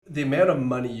the amount of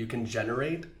money you can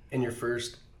generate in your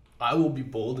first, I will be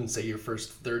bold and say your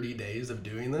first 30 days of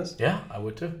doing this. Yeah, I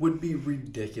would too. Would be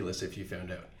ridiculous if you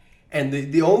found out. And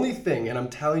the only thing, and I'm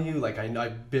telling you, like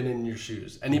I've been in your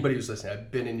shoes. Anybody who's listening,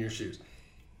 I've been in your shoes.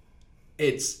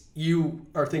 It's, you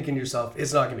are thinking to yourself,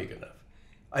 it's not going to be good enough.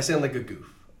 I sound like a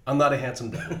goof. I'm not a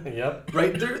handsome devil. Yep.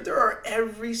 Right? There are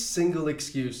every single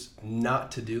excuse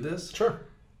not to do this. Sure.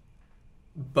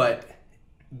 But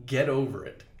get over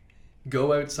it.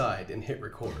 Go outside and hit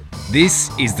record.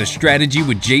 This is the Strategy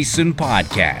with Jason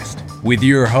podcast with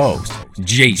your host,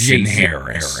 Jason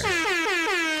Harris.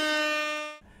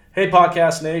 Hey,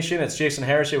 Podcast Nation, it's Jason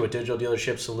Harris here with Digital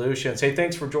Dealership Solutions. Hey,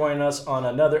 thanks for joining us on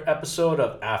another episode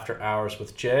of After Hours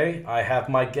with Jay. I have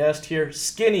my guest here,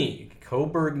 Skinny,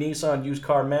 Coburg Nissan used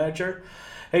car manager.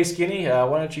 Hey, Skinny,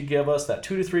 why don't you give us that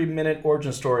 2 to 3 minute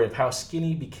origin story of how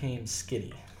Skinny became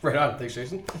skinny? Right on. Thanks,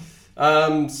 Jason.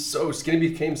 So Skinny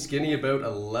became skinny about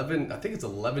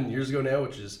 11 years ago now,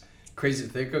 which is crazy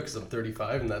to think of because I'm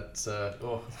 35 and that's,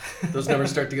 those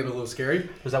numbers start to get a little scary.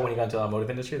 Was that when you got into the automotive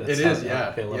industry? It is, yeah.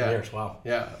 Okay, 11 years, wow.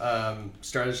 Yeah.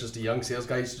 Started as just a young sales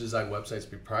guy. Used to design websites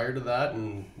prior to that,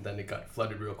 and then it got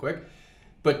flooded real quick.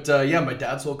 But my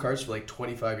dad sold cars for like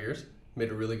 25 years. Made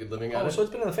a really good living at it. So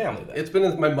it's been in the family then? It's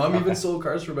been my mom even sold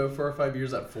cars for about 4 or 5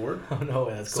 years at Ford. Oh, no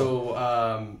way, that's cool. So,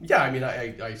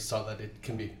 I saw that it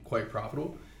can be quite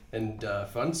profitable and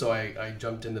fun. So I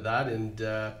jumped into that and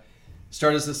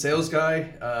started as a sales guy.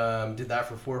 Did that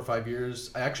for 4 or 5 years.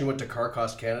 I actually went to Car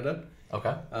Cost Canada.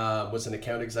 Okay. Was an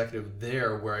account executive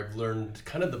there where I've learned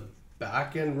kind of the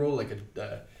back end role, like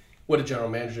what a general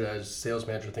manager does, sales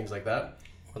manager, things like that.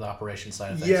 For the operation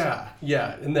side of things.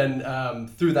 Yeah. And then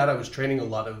through that, I was training a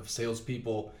lot of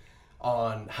salespeople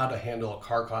on how to handle a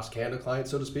Car Cost Canada client,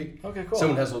 so to speak. Okay, cool.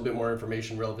 Someone has a little bit more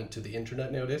information relevant to the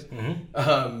internet nowadays.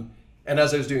 Mm-hmm. And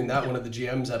as I was doing that, one of the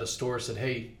GMs at a store said,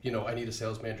 hey, I need a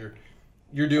sales manager.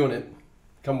 You're doing it.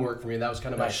 Come work for me. That was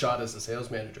kind of my shot as a sales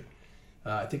manager.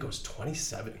 I think I was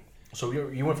 27. So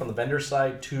you went from the vendor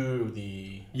side to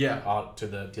the to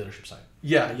the dealership side.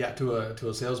 Yeah, to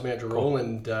a sales manager role,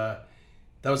 and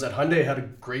that was at Hyundai. I had a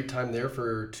great time there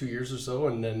for 2 years or so,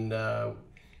 and then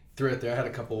throughout there, I had a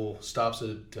couple stops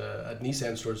at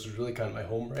Nissan stores, which was really kind of my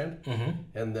home brand. Mm-hmm.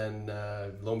 And then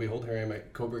lo and behold, here I am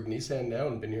at Coburg Nissan now,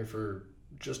 and been here for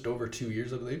just over 2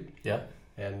 years, I believe. Yeah.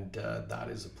 And that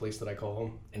is a place that I call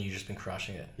home. And you've just been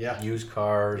crushing it. Yeah. Used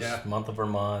cars, month over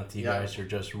month. You guys are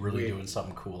just really doing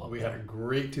something cool up there. We had a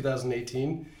great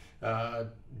 2018.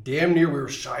 Damn near, we were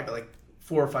shy by like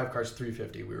 4 or 5 cars,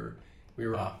 350. We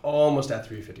were almost at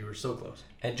 350. We were so close.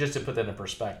 And just to put that in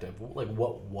perspective, like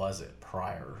what was it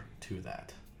prior to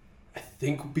that? I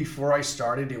think before I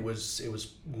started, it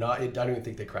was not. I don't even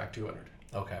think they cracked 200.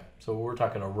 Okay, so we're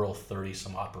talking a real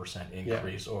 30-some-odd%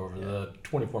 increase over the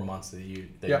 24 months that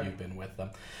you've been with them.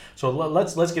 So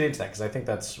let's get into that, because I think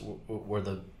that's where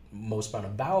the most amount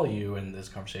of value in this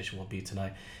conversation will be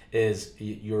tonight is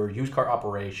your used car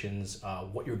operations,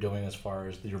 what you're doing as far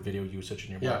as your video usage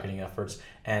and your marketing efforts,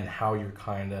 and how you're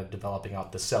kind of developing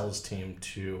out the sales team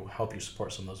to help you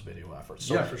support some of those video efforts.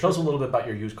 So tell us a little bit about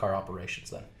your used car operations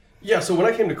then. Yeah, so when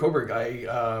I came to Coburg,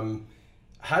 I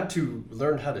had to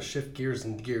learn how to shift gears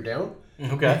and gear down.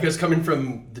 Okay. Because coming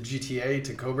from the GTA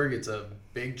to Coburg, it's a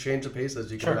big change of pace,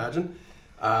 as you can imagine.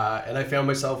 And I found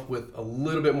myself with a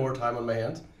little bit more time on my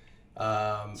hands.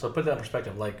 So put that in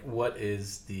perspective, like what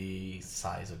is the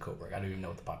size of Coburg? I don't even know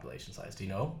what the population size. Do you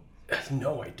know?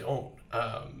 No, I don't.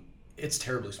 It's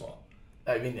terribly small.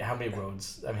 I mean, how many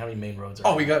main roads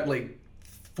are we got like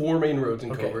 4 main roads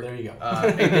in Coburg. There you go.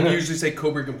 And you usually say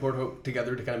Coburg and Port Hope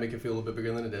together to kind of make it feel a little bit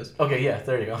bigger than it is. Okay, yeah,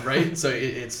 there you go. Right? So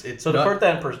it's so to put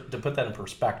that in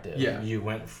perspective, you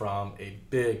went from a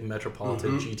big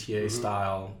metropolitan GTA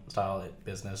style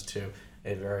business to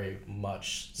a very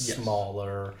much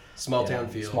smaller small town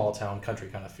feel, small town country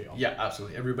kind of feel. Yeah,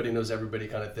 absolutely. Everybody knows everybody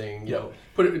kind of thing.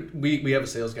 We have a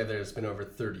sales guy there that's been over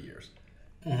 30 years.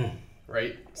 Mm-hmm.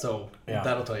 Right? So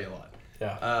that'll tell you a lot.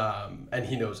 Yeah. And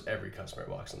he knows every customer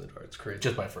that walks in the door. It's crazy.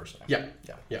 Just by first name.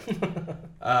 Yeah.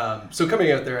 So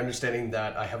coming out there, understanding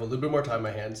that I have a little bit more time on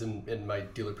my hands, and my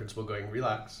dealer principal going,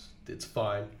 relax, it's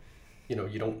fine.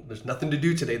 There's nothing to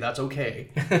do today. That's okay.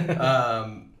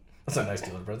 That's a nice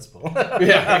dealer principal.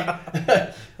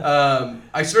 I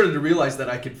started to realize that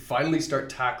I could finally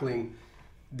start tackling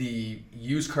the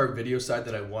used car video side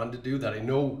that I wanted to do, that I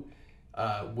know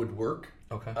would work.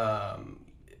 Okay.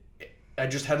 I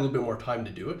just had a little bit more time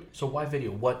to do it. So why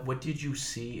video? What did you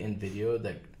see in video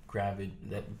that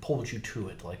pulled you to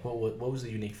it? Like what was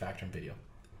the unique factor in video?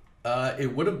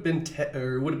 It would have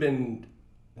been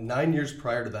 9 years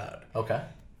prior to that. Okay.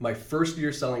 My first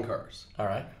year selling cars. All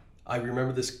right. I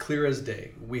remember this clear as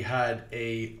day. We had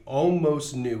a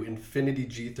almost new Infiniti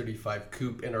G35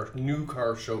 coupe in our new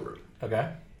car showroom.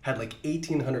 Okay. Had like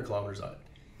 1,800 kilometers on it.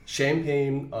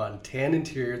 Champagne on tan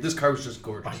interior. This car was just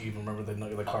gorgeous. I even remember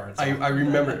the car itself. I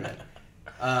remember it.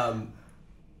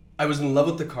 I was in love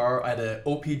with the car. I had an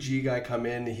OPG guy come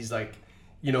in. And he's like,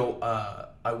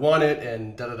 I want it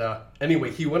and da-da-da.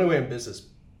 Anyway, he went away on business.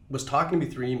 Was talking to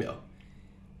me through email.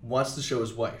 Wants to show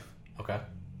his wife. Okay.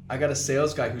 I got a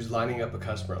sales guy who's lining up a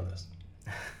customer on this.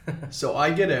 So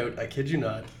I get out, I kid you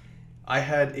not, I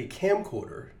had a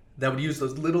camcorder that would use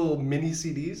those little mini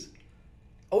CDs.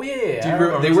 Oh, yeah. Do you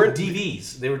remember? They weren't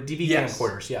DVs. They were DV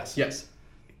camcorders, yes. Yes.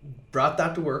 Brought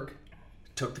that to work,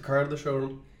 took the car out of the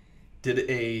showroom, did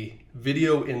a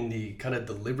video in the kind of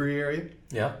delivery area.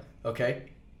 Yeah. Okay.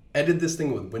 Edited this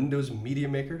thing with Windows Media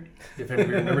Maker, if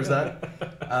anybody remembers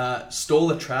that.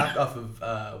 Stole a track off of,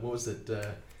 what was it?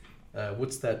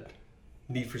 What's that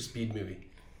Need for Speed movie?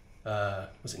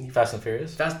 Was it Need for Fast and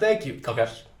Furious? Thank you. Okay.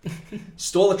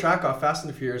 Stole a track off Fast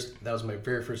and the Furious. That was my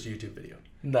very first YouTube video.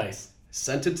 Nice.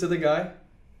 Sent it to the guy.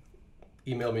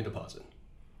 Emailed me deposit.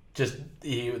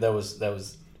 That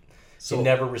was. So he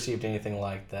never received anything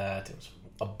like that. It was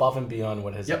above and beyond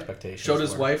what his expectations Showed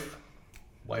his were. wife.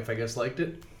 Wife, I guess, liked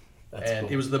it. That's and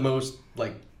cool. it was the most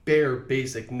bare,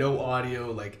 basic, no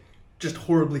audio, just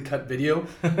horribly cut video.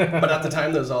 But at the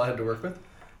time, that was all I had to work with.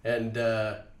 And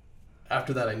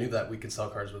after that, I knew that we could sell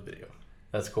cars with video.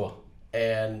 That's cool.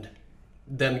 And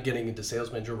then getting into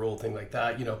sales manager role, thing like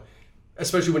that,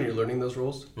 especially when you're learning those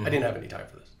roles, I didn't have any time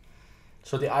for this.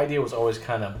 So the idea was always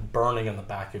kind of burning in the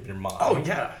back of your mind. Oh,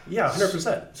 yeah,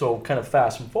 100%. So kind of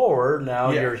fast forward, now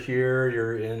Yeah. you're here,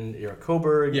 you're at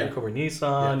Coburg, Yeah. you're at Coburg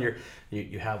Nissan, Yeah.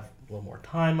 you have a little more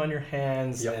time on your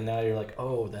hands, Yep. and now you're like,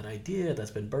 oh, that idea that's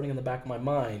been burning in the back of my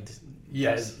mind.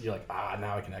 Yes. You're like,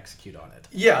 now I can execute on it.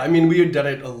 Yeah, I mean, we had done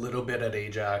it a little bit at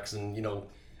Ajax, and,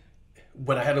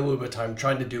 when I had a little bit of time,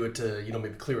 trying to do it to,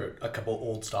 maybe clear a couple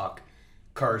old stock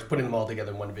cars, putting them all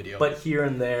together in one video. But here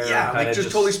and there. yeah, kinda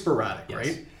just totally sporadic, Yes.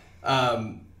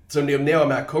 right? So now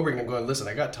I'm at Coburg and I'm going, listen,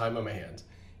 I got time on my hands.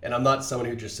 And I'm not someone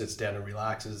who just sits down and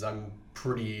relaxes. I'm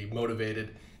pretty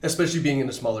motivated, especially being in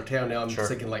a smaller town now. I'm Sure.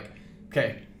 thinking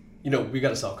okay, we got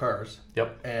to sell cars.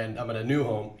 Yep. And I'm at a new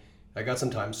home. I got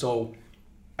some time. So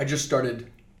I just started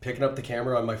picking up the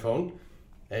camera on my phone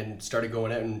and started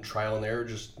going out and trial and error,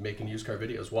 just making used car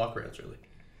videos, walk-arounds really.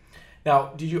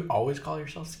 Now, did you always call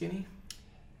yourself skinny?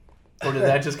 Or did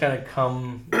that just kind of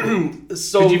come...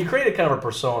 So Because you've created kind of a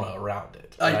persona around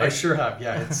it, right? I sure have,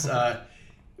 yeah. It's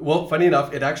well, funny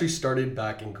enough, it actually started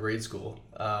back in grade school.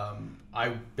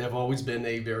 I have always been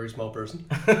a very small person,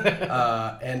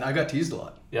 and I got teased a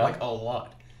lot, Yeah? a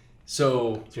lot.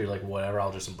 So So you're like, whatever,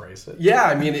 I'll just embrace it. yeah,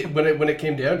 I mean, when it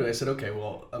came down to it, I said, okay,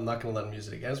 well, I'm not going to let them use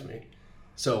it against me.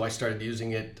 So I started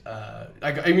using it.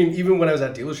 I mean, even when I was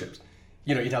at dealerships,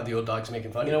 you'd have the old dogs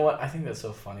making fun. You know what? I think that's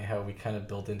so funny how we kind of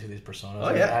build into these personas. Oh,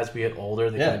 And yeah. as we get older,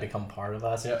 they Yeah. kind of become part of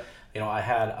us. Yeah. I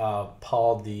had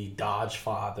Paul, the Dodge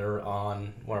father,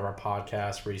 on one of our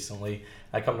podcasts recently.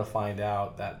 I come to find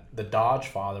out that the Dodge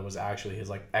father was actually his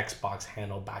Xbox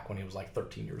handle back when he was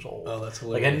 13 years old. Oh, that's It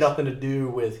hilarious. had nothing to do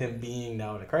with him being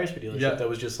now at a Chrysler dealership. Yeah. That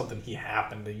was just something he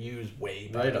happened to use way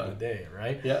back Right in on. the day,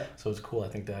 right? Yeah. So it's cool. I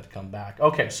think that had come back.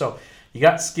 Okay, so you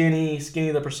got Skinny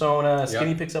the persona.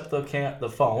 Skinny picks up the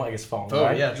phone, I guess phone,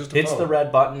 right? yeah, just a hits phone. the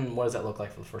red button. What does that look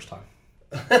like for the first time?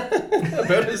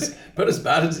 about as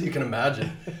bad as you can imagine.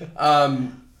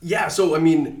 Yeah, so I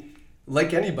mean,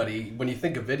 like anybody, when you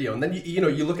think of video, and then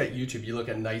you look at YouTube, you look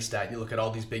at Nightstat, you look at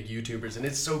all these big YouTubers, and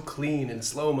it's so clean and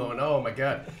slow mo, and oh my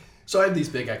god. So I have these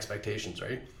big expectations,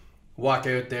 right? Walk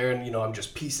out there, and I'm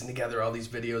just piecing together all these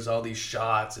videos, all these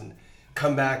shots, and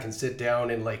come back and sit down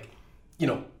and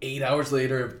 8 hours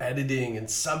later of editing and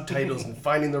subtitles and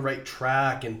finding the right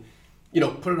track and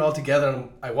put it all together. And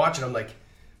I watch it, I'm like,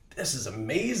 this is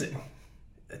amazing.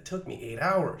 It took me 8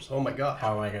 hours. Oh my god.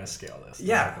 How am I going to scale this?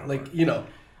 Yeah,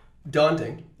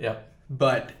 daunting, Yep.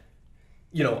 but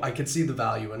I could see the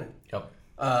value in it. Yep.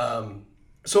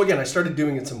 So again, I started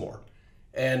doing it some more,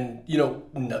 and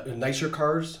nicer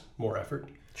cars, more effort.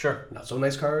 Sure. Not so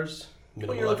nice cars,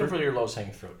 minimal Well, you're looking effort. for your lowest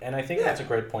hanging fruit. And I think that's a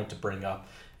great point to bring up,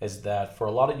 is that for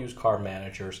a lot of used car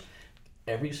managers,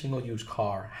 every single used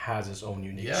car has its own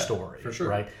unique story, for sure.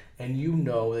 right? And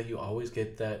that you always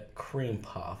get that cream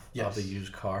puff of the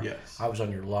used car. Yes. I was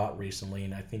on your lot recently,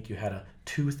 and I think you had a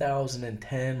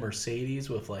 2010 Mercedes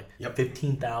with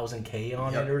 15,000 K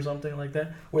on it or something like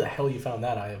that. Where the hell you found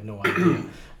that, I have no idea,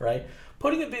 right?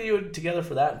 Putting a video together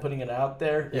for that and putting it out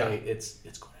there, hey, it's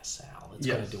going to sell. It's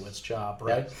going to do its job,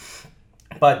 right? Yes.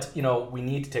 But, we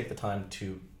need to take the time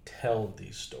to tell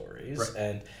these stories. Right.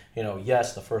 And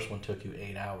yes, the first one took you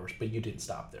 8 hours, but you didn't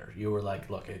stop there. You were like,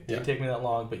 look, it didn't take me that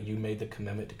long, but you made the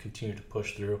commitment to continue to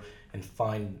push through and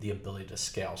find the ability to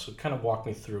scale. So kind of walk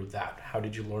me through that. How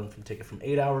did you learn from take it from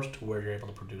 8 hours to where you're able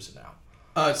to produce it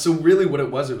now? So really what it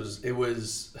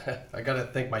was I got to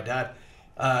thank my dad.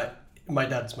 My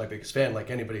dad's my biggest fan, like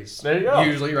anybody's there you go.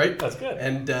 Usually, right? That's good.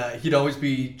 And he'd always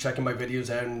be checking my videos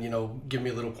out and, give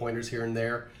me little pointers here and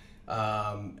there.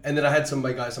 And then I had some of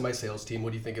my guys on my sales team.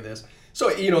 What do you think of this? So,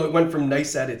 it went from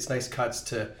nice edits, nice cuts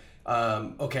to,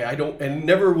 and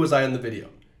never was I on the video.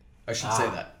 I should say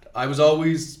that. I was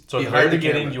always behind the camera.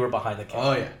 beginning, you were behind the camera.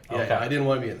 Oh, yeah. Okay. I didn't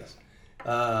want to be in this.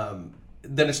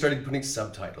 Then I started putting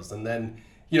subtitles. And then,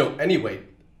 anyway,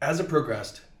 as it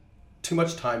progressed, too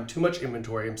much time, too much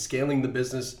inventory. I'm scaling the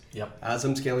business as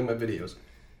I'm scaling my videos.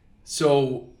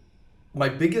 So my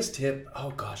biggest tip, oh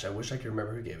gosh, I wish I could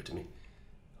remember who gave it to me.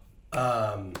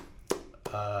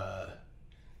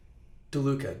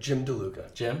 DeLuca, Jim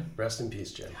DeLuca. Jim? Rest in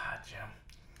peace, Jim. God, Jim.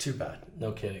 Too bad.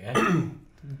 No kidding, eh?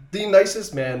 The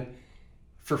nicest man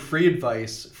for free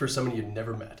advice for someone you'd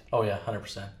never met. Oh yeah,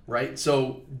 100%. Right?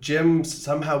 So Jim,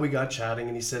 somehow we got chatting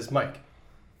and he says, Mike,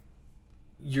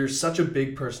 you're such a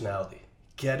big personality.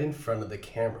 Get in front of the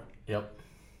camera. Yep.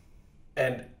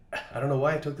 And I don't know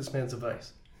why I took this man's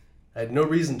advice. I had no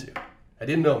reason to. I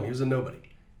didn't know him. He was a nobody.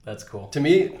 That's cool. To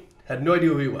me, had no idea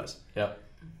who he was. Yep.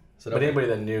 So but anybody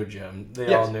that knew Jim,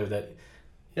 they all knew that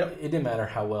it didn't matter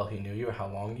how well he knew you or how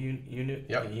long you knew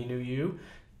he knew you.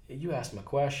 You asked him a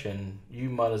question, you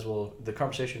might as well, the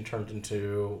conversation turned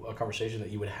into a conversation that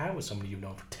you would have with somebody you've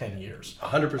known for 10 years.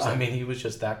 100%. I mean, he was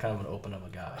just that kind of an open of a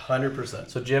guy. 100%.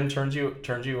 So Jim turns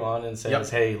you on and says,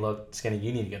 hey, look, Skinny,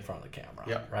 you need to get in front of the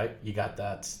camera. Right? You got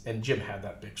that. And Jim had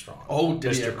that big, strong. Oh,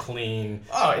 Mr. Clean.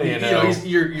 Oh,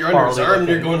 you're under his arm and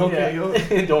you're going,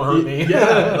 okay. Don't hurt me.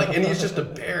 Yeah. And he's just a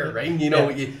bear, right?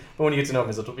 But when you get to know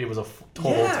him, he was a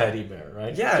total teddy bear,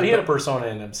 right? Yeah. So he had a persona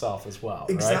in himself as well,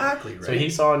 exactly, right? So he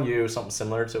saw in you something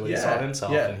similar to what he saw in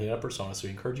himself, and he had a persona, so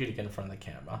he encouraged you to get in front of the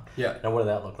camera. Yeah. Now, what did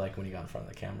that look like when you got in front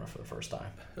of the camera for the first time?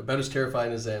 About as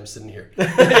terrifying as I am sitting here.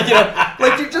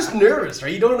 Like you're just nervous,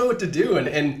 right? You don't know what to do.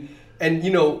 And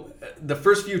the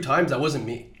first few times, that wasn't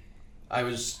me. I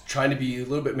was trying to be a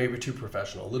little bit maybe too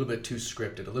professional, a little bit too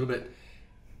scripted, a little bit.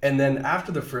 And then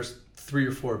after the first 3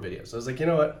 or 4 videos, I was like, you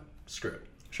know what? Screw it.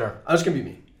 Sure. I'm just going to be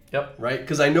me. Yep. Right?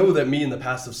 Because I know that me in the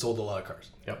past have sold a lot of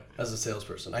cars. Yep. As a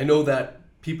salesperson. I know that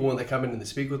people, when they come in and they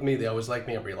speak with me, they always like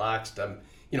me. I'm relaxed.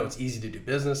 It's easy to do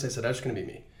business. I said, I'm just going to be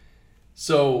me.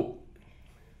 So,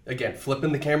 again,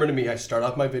 flipping the camera to me, I start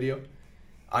off my video.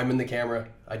 I'm in the camera.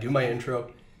 I do my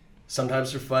intro.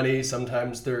 Sometimes they're funny.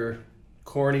 Sometimes they're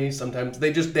corny. Sometimes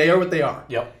they are what they are.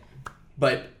 Yep.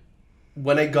 But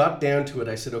when I got down to it,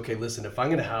 I said, okay, listen, if I'm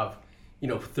going to have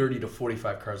 30 to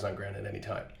 45 cars on ground at any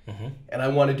time. Mm-hmm. And I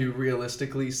want to do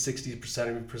realistically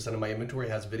 60% of my inventory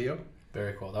has video.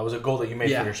 Very cool. That was a goal that you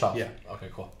made for yourself. Yeah. Okay,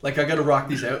 cool. Like I got to rock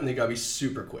these out and they got to be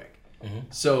super quick. Mm-hmm.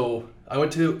 So I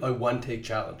went to a 1-take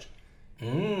challenge.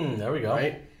 There we go.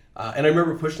 Right? And I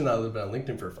remember pushing that a little bit on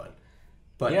LinkedIn for fun.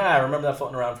 But yeah, I remember that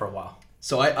floating around for a while.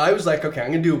 So I was like, okay,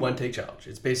 I'm going to do a 1-take challenge.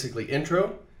 It's basically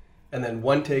intro and then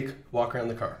 1 take, walk around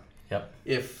the car. Yep.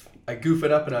 If I goof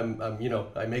it up and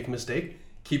I make a mistake,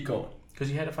 keep going. Because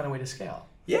you had to find a way to scale.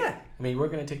 Yeah. I mean, we're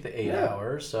going to take the 8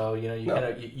 hours, so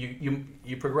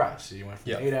you progress. So you went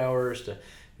from 8 hours to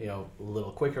a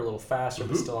little quicker, a little faster,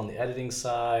 but still on the editing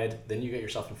side. Then you get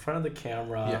yourself in front of the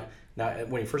camera. Yeah. Now,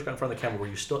 when you first got in front of the camera, were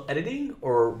you still editing,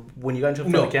 or when you got into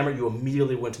front of the camera, you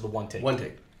immediately went to the 1 take? 1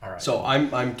 take. All right. So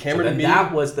I'm camera to me.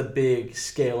 That was the big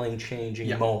scaling,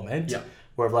 changing moment. Yeah.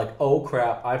 Where I'm like, oh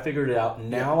crap, I figured it out.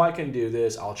 Now I can do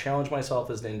this. I'll challenge myself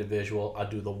as an individual. I'll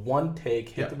do the 1 take,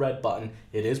 hit the red button.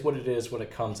 It is what it is when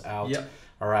it comes out. Yeah.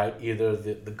 All right. Either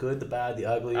the good, the bad, the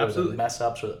ugly, Absolutely. or the mess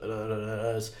ups. Or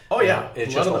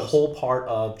it's just a whole part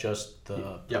of just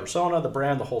the persona, the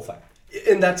brand, the whole thing.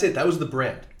 And that's it. That was the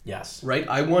brand. Yes. Right?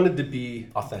 I wanted to be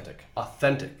authentic.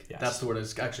 Yes. That's the word I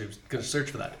was actually going to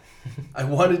search for that. I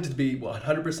wanted to be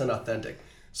 100% authentic.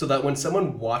 So that when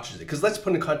someone watches it, because let's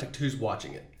put in context who's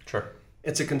watching it. Sure.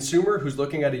 It's a consumer who's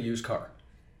looking at a used car.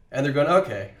 And they're going,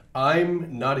 okay,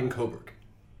 I'm not in Coburg.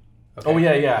 Okay? Oh,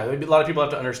 yeah. A lot of people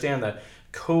have to understand that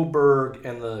Coburg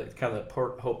and the kind of the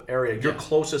Port Hope area, your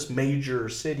closest major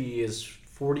city is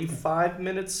 45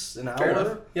 minutes an hour. Fair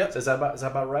enough. Yeah. So is that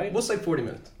about right? We'll say 40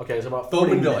 minutes. Okay, it's about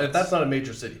 40 Bowmanville, minutes. if that's not a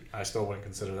major city. I still wouldn't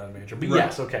consider that major. But right.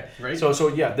 Yes, okay. Right. So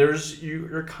yeah,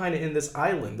 you're kind of in this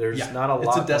island. There's not a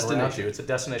lot it's a destination. around you. It's a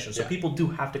destination. So people do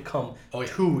have to come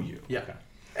to you. Yeah.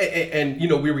 Okay. And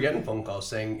we were getting phone calls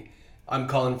saying, I'm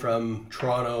calling from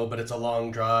Toronto, but it's a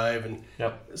long drive. And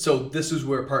so this is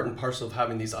where part and parcel of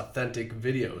having these authentic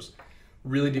videos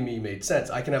really to me made sense.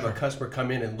 I can have a customer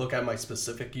come in and look at my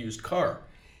specific used car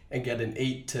and get an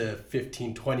 8 to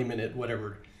 15, 20 minute,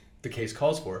 whatever the case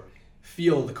calls for,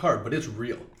 feel the car, but it's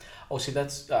real. Oh, see,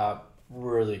 that's a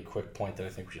really quick point that I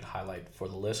think we should highlight for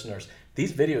the listeners.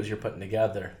 These videos you're putting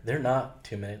together, they're not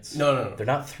 2 minutes. No. They're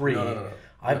not 3. No.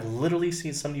 I've literally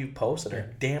seen some of you post that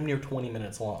are damn near 20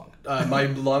 minutes long. My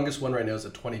longest one right now is a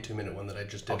 22-minute one that I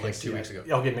just did 2 weeks ago.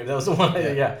 Okay, maybe that was the one.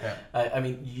 Yeah. I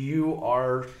mean,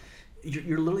 you're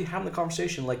literally having the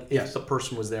conversation like if the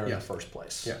person was there in the first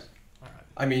place. Yes. All right.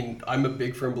 I mean, I'm a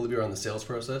big firm believer on the sales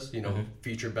process.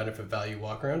 Feature, benefit, value,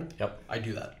 walk around. Yep. I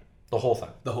do that. The whole thing.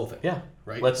 The whole thing. Yeah.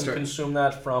 Right. Let them consume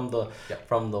that from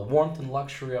the warmth and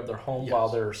luxury of their home while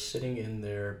they're sitting in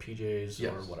their PJs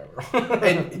or whatever.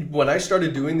 And when I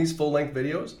started doing these full-length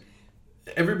videos,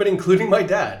 everybody, including my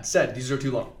dad, said these are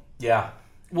too long. Yeah.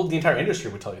 Well, the entire industry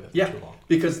would tell you that they're too long.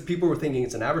 Because people were thinking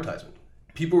it's an advertisement.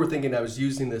 People were thinking I was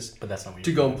using this but that's not what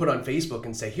to go and put on Facebook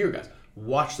and say, here, guys,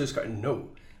 watch this car. No.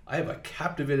 I have a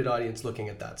captivated audience looking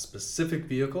at that specific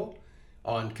vehicle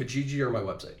on Kijiji or my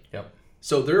website. Yep.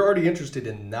 So they're already interested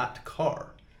in that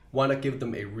car. Why not give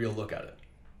them a real look at it?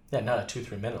 Yeah, not a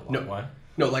 2-3 minute long one.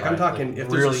 No, like I'm talking, like if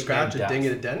there's really a scratch, a ding,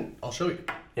 and a dent, I'll show you.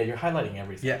 Yeah, you're highlighting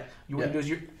everything. Yeah. What you do is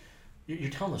you're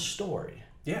telling a story.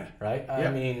 Yeah. Right? Yeah.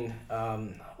 I mean,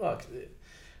 look,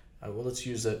 well, let's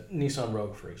use a Nissan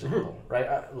Rogue, for example.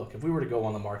 Right? Look, if we were to go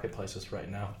on the marketplaces right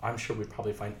now, I'm sure we'd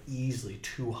probably find easily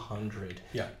 200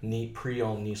 neat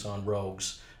pre-owned Nissan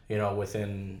Rogues,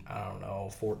 within,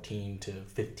 14 to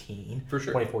 15. For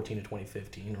sure. 2014 to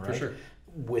 2015, right? For sure.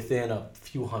 Within a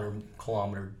few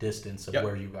 100-kilometer distance of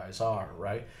where you guys are,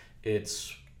 right?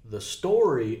 It's the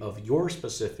story of your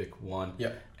specific one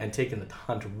and taking the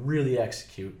time to really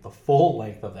execute the full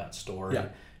length of that story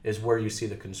is where you see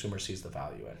the consumer sees the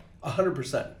value in.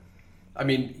 100%. I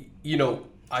mean,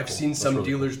 I've seen some really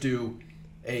dealers do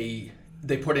they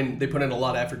put in a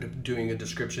lot of effort to doing a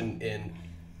description in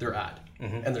their ad.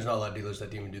 And there's not a lot of dealers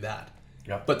that even do that.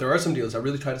 Yep. But there are some dealers that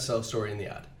really try to sell a story in the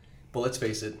ad. But let's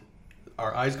face it,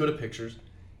 our eyes go to pictures.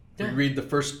 We read the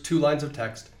first 2 lines of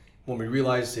text. When we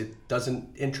realize it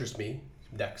doesn't interest me,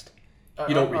 next.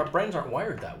 Our brains aren't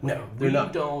wired that way. No, they're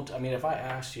not. Don't. I mean, if I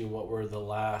asked you what were the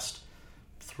last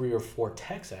 3 or 4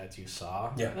 text ads you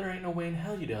saw, there ain't no way in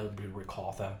hell you'd ever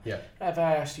recall them. Yeah. If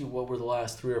I asked you what were the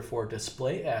last 3 or 4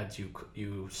 display ads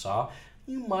you saw,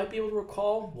 you might be able to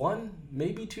recall 1,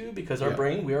 maybe 2, because our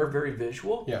brain, we are very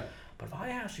visual. Yeah. But if I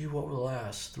asked you what were the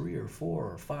last 3 or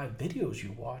 4 or 5 videos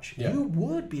you watched, you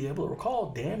would be able to recall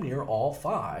damn near all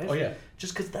 5. Oh, yeah.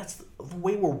 Just because that's the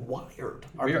way we're wired.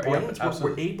 Our brains,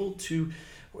 we're able to,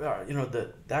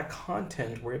 that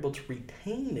content, we're able to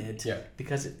retain it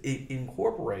because it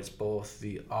incorporates both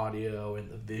the audio and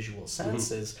the visual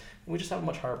senses. And we just have a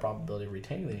much higher probability of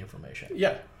retaining the information.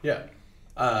 Yeah.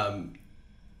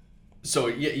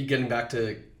 So getting back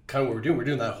to kind of what we're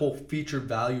doing that whole feature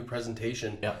value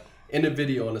presentation in a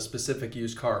video on a specific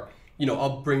used car.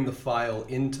 I'll bring the file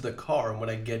into the car, and when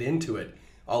I get into it,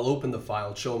 I'll open the file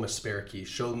and show them a spare key,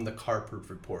 show them the car proof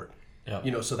report.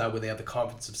 So that way they have the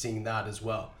confidence of seeing that as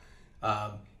well.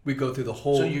 We go through the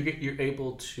whole. So you're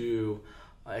able to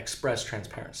express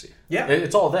transparency. Yeah,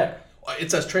 it's all there.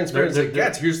 It's as transparent as it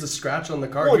gets. Here's the scratch on the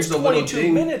car. Well, here's it's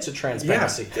 22 minutes of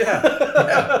transparency.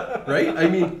 Yeah. Right. I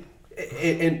mean.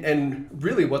 And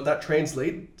really what that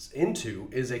translates into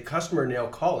is a customer now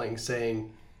calling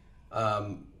saying,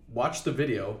 watch the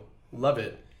video, love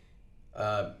it,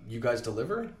 you guys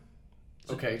deliver?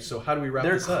 Okay, so how do we wrap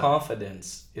this up? Their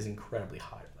confidence is incredibly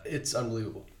high. It's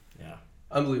unbelievable. Yeah.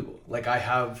 Unbelievable. Like I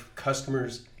have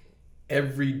customers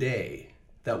every day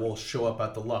that will show up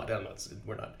at the lot.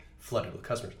 We're not flooded with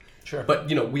customers. Sure. But,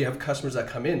 we have customers that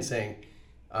come in saying,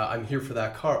 I'm here for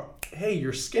that car. Hey,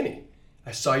 you're skinny.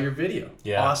 I saw your video.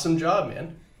 Yeah. Awesome job,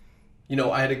 man.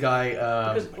 I had a guy...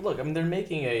 because, look, I mean, they're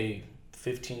making a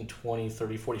 $15,000, $20,000,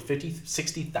 $30,000,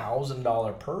 $40,000,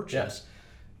 $50,000 purchase.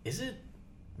 Is it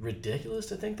ridiculous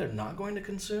to think they're not going to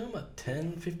consume a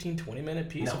 10, 15, 20-minute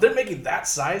piece? No. If they're making that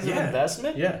size of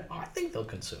investment, I think they'll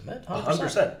consume it.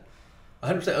 100%.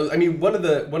 100%. I mean, one of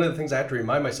the things I have to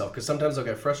remind myself, because sometimes I'll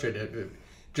get frustrated.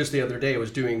 Just the other day, I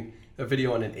was doing a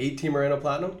video on an 18 Murano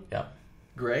Platinum. Yeah.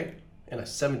 Gray. And a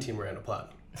 17 Murano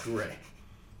Platinum, gray.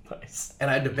 Nice.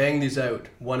 And I had to bang these out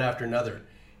one after another.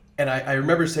 And I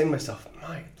remember saying to myself,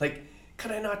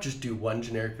 could I not just do one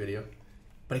generic video?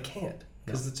 But I can't,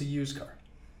 because it's a used car.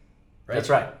 Right? That's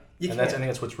right. I think can't.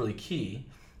 that's what's really key.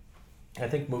 I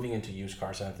think moving into used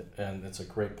cars, and it's a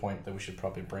great point that we should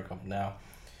probably bring up now,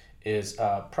 is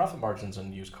profit margins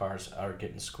on used cars are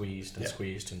getting squeezed and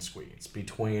squeezed and squeezed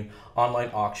between online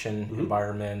auction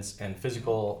environments and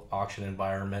physical auction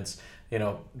environments. You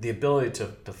know, the ability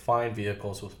to find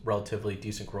vehicles with relatively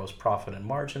decent gross profit and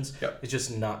margins is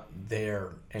just not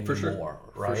there anymore,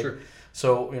 right? For sure.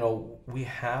 So, you know, we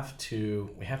have to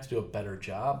do a better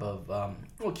job of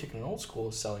kicking old school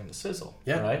is selling the sizzle,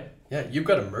 right? Yeah, you've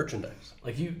got to merchandise.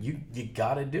 Like you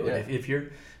got to do it. If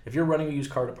you're running a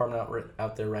used car department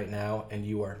out there right now and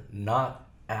you are not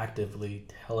actively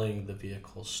telling the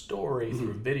vehicle story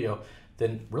through video,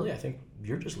 then really I think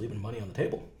you're just leaving money on the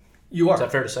table. You are. Is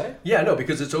that fair to say? Yeah, no,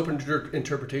 because it's open to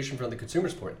interpretation from the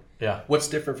consumer's point. Yeah. What's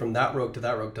different from that rogue to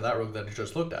that rogue to that rogue that I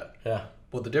just looked at? Yeah.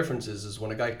 Well, the difference is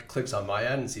when a guy clicks on my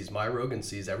ad and sees my rogue and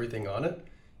sees everything on it,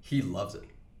 he loves it.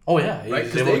 Oh yeah, right?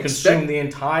 He's able to consume the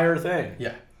entire thing.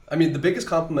 Yeah. I mean, the biggest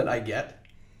compliment I get,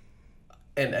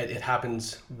 and it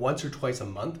happens once or twice a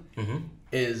month,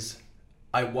 is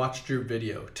I watched your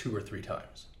video 2 or 3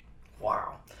 times.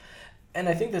 Wow. And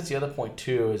I think that's the other point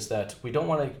too, is that we don't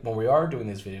want to, when we are doing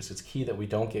these videos, it's key that we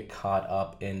don't get caught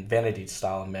up in vanity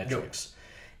style metrics.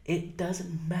 No. It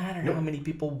doesn't matter how many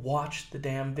people watch the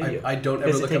damn video. I don't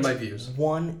ever look at my views.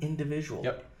 One individual.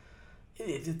 Yep.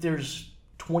 If there's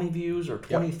 20 views or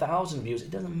 20,000 views,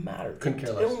 it doesn't matter. Couldn't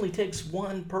care less. It only takes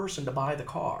one person to buy the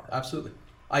car. Absolutely.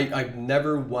 I've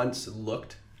never once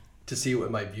looked to see what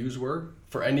my views were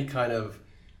for any kind of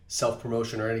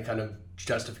self-promotion or any kind of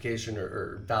justification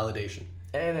or validation.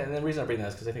 And the reason I bring that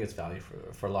is because I think it's value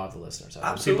for a lot of the listeners.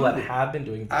 Absolutely. People that have been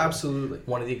doing videos. Absolutely.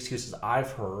 One of the excuses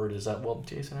I've heard is that, well,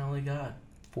 Jason, I only got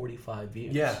 45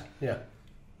 views. Yeah. It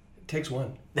takes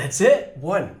one. That's it.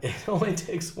 One. It only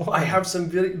takes one. I have some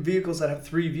vehicles that have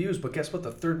 3 views, but guess what?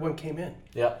 The third one came in.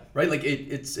 Yeah. Right? Like,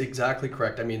 it's exactly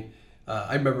correct. I mean,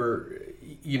 I remember,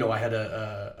 you know, I had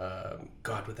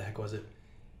God, what the heck was it?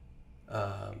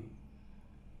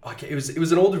 Okay, it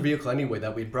was an older vehicle anyway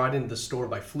that we brought into the store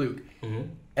by fluke,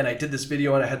 and I did this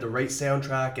video and I had the right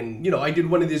soundtrack, and you know I did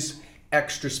one of these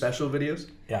extra special videos,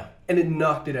 and it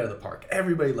knocked it out of the park.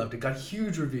 Everybody loved it, got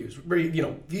huge reviews,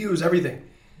 views, everything.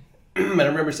 And I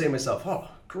remember saying to myself, "Oh,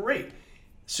 great!"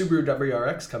 Subaru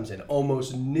WRX comes in,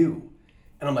 almost new,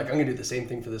 and I'm like, "I'm gonna do the same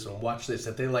thing for this one. Watch this.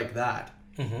 If they like that,"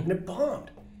 and it bombed.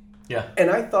 Yeah.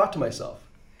 And I thought to myself,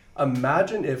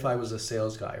 imagine if I was a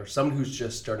sales guy or someone who's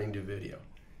just starting to do video.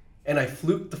 And I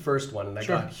fluked the first one and I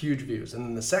got huge views. And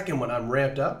then the second one, I'm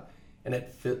ramped up and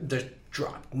it just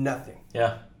dropped. Nothing.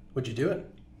 Yeah. Would you do it?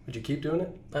 Would you keep doing it?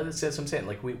 That's what I'm saying.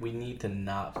 Like, we need to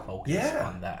not focus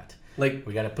on that. Like,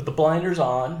 we got to put the blinders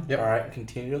on, all right, and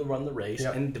continue to run the race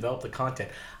and develop the content.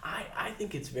 I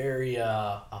think it's very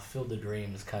a Field of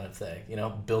Dreams kind of thing. You know,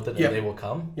 build it and they will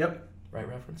come. Yep. Right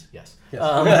reference? Yes.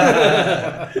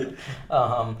 Yes. You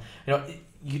know,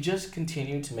 you just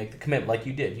continue to make the commitment, like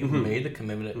you did. You made the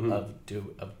commitment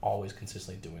of always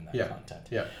consistently doing that content.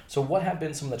 Yeah. So, what have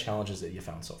been some of the challenges that you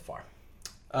found so far?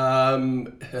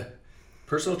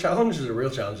 Personal challenges or real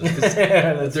challenges?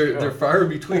 Because they're far in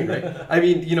between, right? I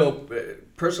mean, you know,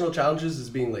 personal challenges is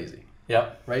being lazy.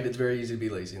 Yeah. Right. It's very easy to be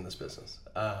lazy in this business,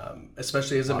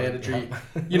 especially as a manager.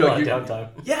 Downtime.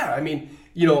 Yeah. I mean,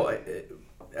 you know.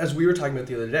 As we were talking about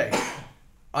the other day,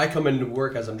 I come into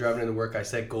work, as I'm driving into work, I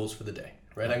set goals for the day,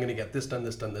 right? I'm going to get this done,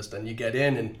 this done, this done. You get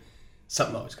in and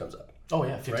something always comes up. Oh,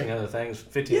 yeah, 15 other things,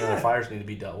 15 other fires need to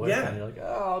be dealt with. Yeah. And you're like,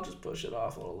 I'll just push it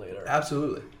off a little later.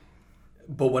 Absolutely.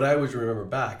 But what I always remember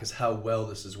back is how well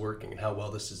this is working and how well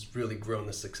this has really grown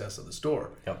the success of the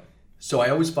store. Yep. So I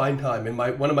always find time. And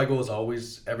one of my goals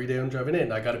always, every day I'm driving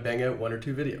in, I got to bang out 1 or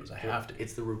 2 videos. I have to.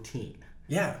 It's the routine.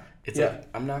 Yeah. It's like,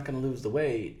 I'm not going to lose the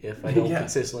weight if I don't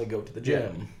consistently go to the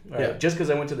gym. Yeah. Right? Just because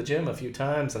I went to the gym a few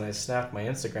times and I snapped my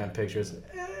Instagram pictures,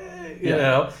 you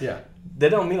know, they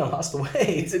don't mean I lost the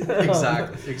weight.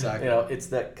 Exactly. You know, it's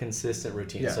that consistent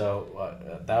routine. Yeah.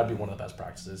 So that would be one of the best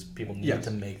practices. People need to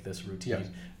make this routine. Yes.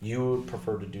 You would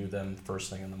prefer to do them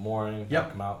first thing in the morning,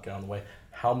 come out, get on the way.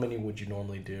 How many would you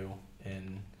normally do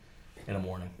in a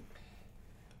morning?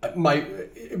 Well,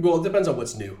 it depends on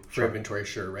what's new for inventory,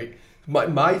 right?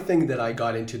 My thing that I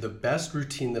got into, the best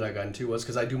routine that I got into was,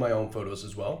 because I do my own photos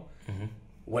as well.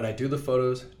 When I do the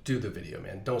photos, do the video,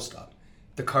 man. Don't stop.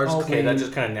 The car's clean. Okay, that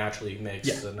just kind of naturally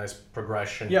makes a nice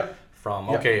progression from,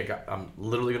 I'm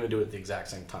literally going to do it at the exact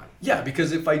same time. Yeah,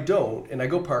 because if I don't, and I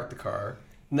go park the car,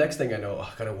 next thing I know, I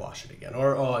got to wash it again.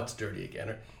 Or, it's dirty again.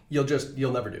 Or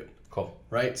you'll never do it. Cool.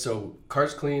 Right? So,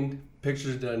 car's cleaned,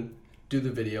 pictures done, do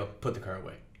the video, put the car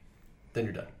away. Then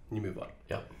you're done. And you move on.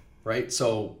 Yep. Right?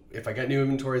 So if I get new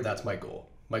inventory, that's my goal.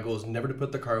 My goal is never to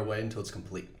put the car away until it's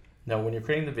complete. Now, when you're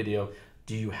creating the video,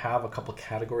 do you have a couple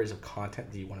categories of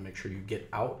content that you want to make sure you get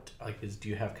out? Like, do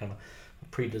you have kind of a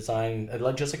pre-designed,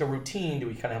 like just like a routine? Do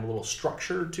we kind of have a little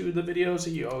structure to the videos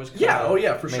that you always for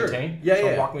maintain? sure. Yeah, so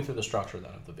yeah. walk me through the structure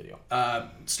then of the video.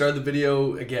 Start the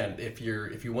video again. If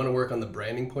you want to work on the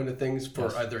branding point of things for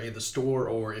Yes. either the store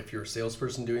or if you're a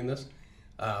salesperson doing this,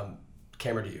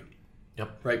 camera to you.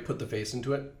 Yep. Right. Put the face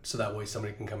into it, so that way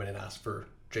somebody can come in and ask for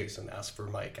Jason, ask for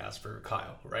Mike, ask for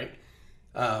Kyle. Right.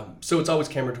 So it's always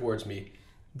camera towards me.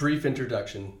 Brief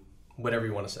introduction, whatever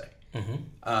you want to say.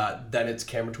 Then it's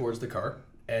camera towards the car,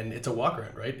 and it's a walk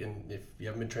around, right? And if you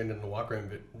haven't been trained in a walk around,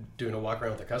 but doing a walk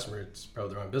around with a customer, it's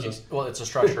probably the wrong business. It's a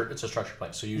structured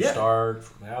place. So you start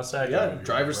from the outside.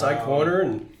 Driver's side corner,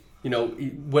 and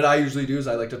what I usually do is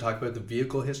I like to talk about the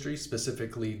vehicle history,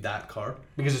 specifically that car,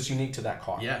 because it's unique to that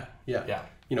car. Yeah.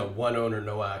 One owner,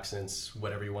 no accidents,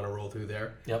 whatever you want to roll through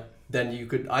there. Yep.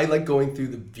 Then I like going through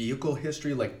the vehicle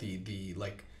history, like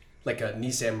like a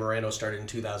Nissan Murano started in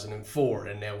 2004,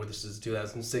 and now this is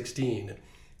 2016.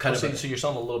 So you're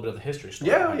selling a little bit of the history story.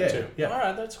 Yeah. All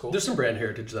right, that's cool. There's some brand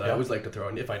heritage that I always like to throw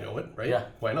in if I know it, right? Yeah.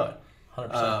 Why not?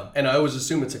 100%. And I always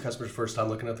assume it's a customer's first time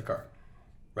looking at the car,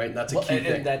 right? And that's a key thing.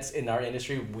 And that's in our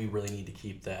industry, we really need to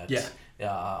keep that.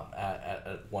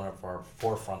 At one of our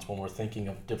forefronts when we're thinking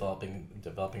of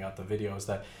developing out the videos,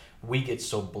 that we get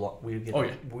so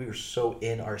we're so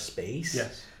in our space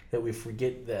that we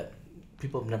forget that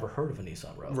people have never heard of a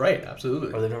Nissan Rogue. Right,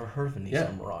 absolutely. Or they've never heard of a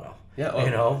Nissan Murano.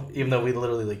 Yeah. Even though we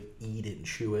literally eat it and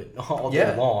chew it all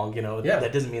day long,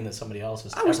 that doesn't mean that somebody else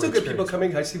has. I still get people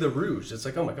coming. I see the Rouge. It's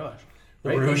like, oh my gosh,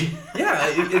 right? The Rouge.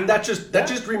 And that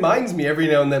just reminds me every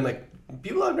now and then, like,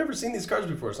 people have never seen these cars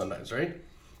before sometimes, right?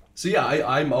 So yeah,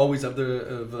 I'm always of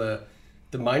the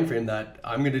mind frame that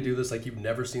I'm going to do this like you've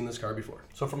never seen this car before.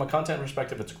 So from a content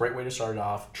perspective, it's a great way to start it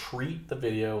off. Treat the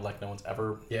video like no one's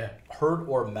ever heard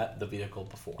or met the vehicle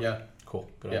before. Yeah. Cool.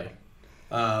 Good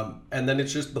idea. And then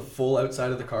it's just the full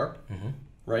outside of the car,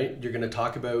 right? You're going to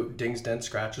talk about dings, dents,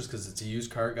 scratches because it's a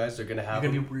used car, guys. They're going to have.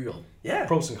 You're going to be real. Yeah.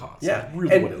 Pros and cons. Yeah.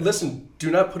 Really and listen,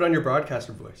 do not put on your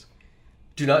broadcaster voice.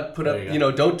 Do not put up,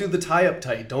 don't do the tie-up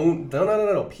tight.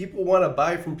 No. People want to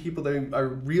buy from people they are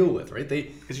real with, right?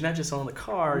 Because you're not just selling the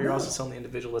car, you're also selling the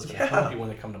individual that's going to help you when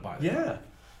they come to buy them.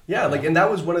 Yeah. And that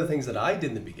was one of the things that I did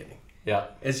in the beginning. Yeah.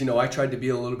 Is, I tried to be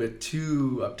a little bit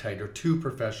too uptight or too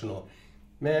professional.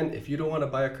 Man, if you don't want to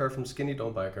buy a car from Skinny,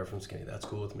 don't buy a car from Skinny. That's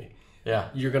cool with me. Yeah.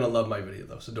 You're going to love my video,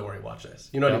 though, so don't worry, watch this.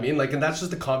 You know what I mean? Like, and that's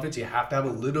just the confidence. You have to have a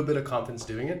little bit of confidence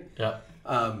doing it. Yeah.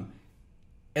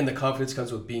 And the confidence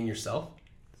comes with being yourself.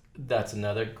 That's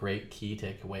another great key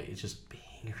takeaway. It's just being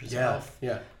yourself.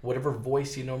 Yeah. Whatever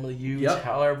voice you normally use,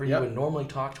 however you would normally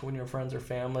talk to when your friends or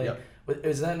family. But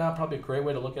is that not probably a great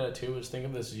way to look at it too? Is think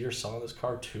of this: you're selling this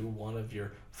car to one of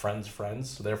your friends' friends,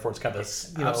 so therefore it's kind of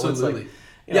absolutely.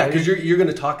 Because you're going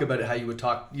to talk about it how you would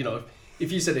talk.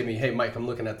 If you said to me, "Hey, Mike, I'm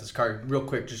looking at this car real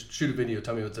quick. Just shoot a video.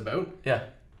 Tell me what it's about." Yeah.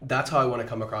 That's how I want to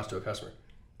come across to a customer,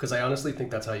 because I honestly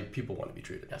think that's how people want to be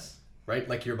treated. Yes. Right?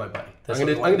 Like you're my buddy. I'm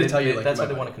going to tell you like that's how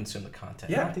they buddy. want to consume the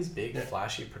content. Yeah. Not these big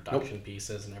flashy production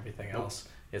pieces and everything else.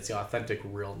 It's the authentic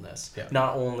realness. Yeah.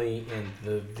 Not only in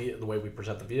the way we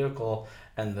present the vehicle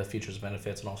and the features and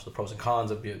benefits and also the pros and cons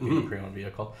of being a pre-owned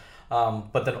vehicle,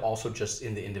 but then also just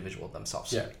in the individual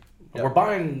themselves. Yeah. We're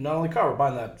buying not only a car, we're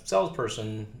buying that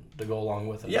salesperson to go along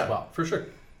with it as well. For sure.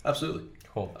 Absolutely.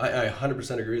 Cool. I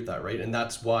 100% agree with that, right? And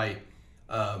that's why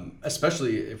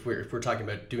especially if we're talking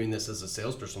about doing this as a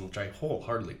salesperson, which I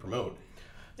wholeheartedly promote.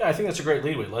 Yeah, I think that's a great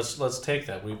leadway. Let's take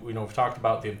that. We've talked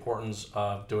about the importance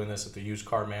of doing this at the used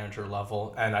car manager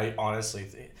level, and I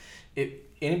honestly,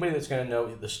 anybody that's going to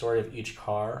know the story of each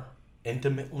car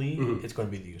intimately, it's going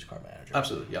to be the used car manager.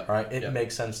 Absolutely, yeah. All right, it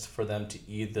makes sense for them to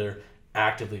either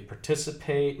actively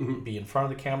participate, be in front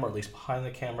of the camera, or at least behind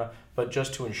the camera, but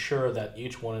just to ensure that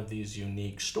each one of these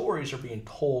unique stories are being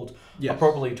told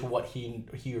appropriately to what he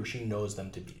or she knows them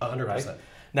to be. 100%. Right?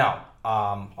 Now,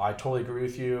 I totally agree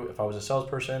with you. If I was a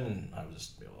salesperson and I was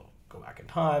just able to go back in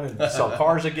time and sell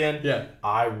cars again,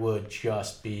 I would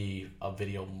just be a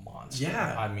video monster.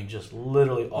 Yeah. I mean, just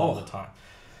literally all the time.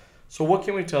 So what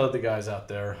can we tell the guys out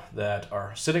there that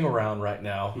are sitting around right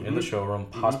now in the showroom,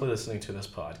 possibly listening to this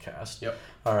podcast,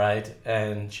 all right,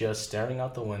 and just staring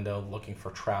out the window looking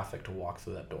for traffic to walk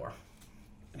through that door?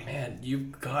 Man,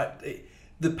 you've got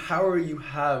the power you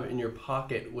have in your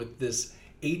pocket with this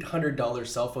 $800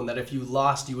 cell phone that if you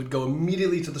lost, you would go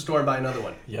immediately to the store and buy another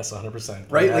one. Yes, 100%.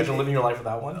 Right? Imagine living your life with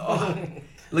that one.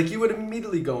 Like you would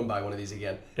immediately go and buy one of these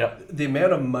again. Yep. The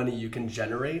amount of money you can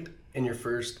generate in your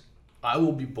first, I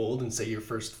will be bold and say your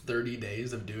first 30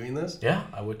 days of doing this. Yeah,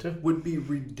 I would too. Would be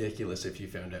ridiculous if you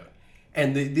found out.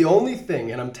 And the only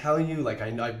thing, and I'm telling you, like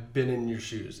I've been in your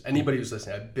shoes. Anybody who's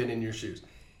listening, I've been in your shoes.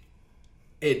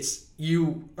 it's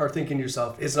you are thinking to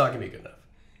yourself, it's not gonna be good enough.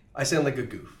 I sound like a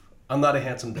goof. I'm not a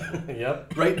handsome devil.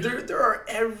 Yep. Right? There are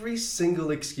every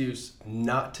single excuse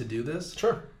not to do this.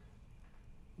 Sure.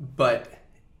 But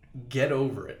get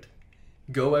over it.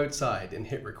 Go outside and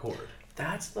hit record.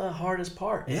 That's the hardest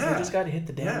part. Yeah. You just got to hit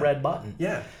the damn red button.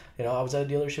 Yeah. You know, I was at a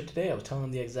dealership today. I was telling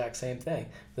them the exact same thing.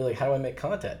 They're like, how do I make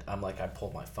content? I'm like, I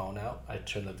pulled my phone out. I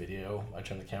turned the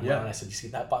camera on. I said, you see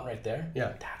that button right there?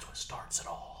 Yeah. That's what starts it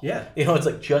all. Yeah. You know, it's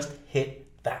like, just hit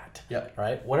that. Yeah.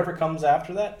 Right? Whatever comes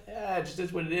after that, it just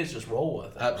is what it is. Just roll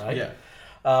with it. Right? Yeah.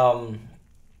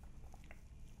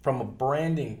 From a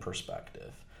branding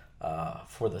perspective,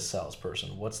 for the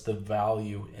salesperson, what's the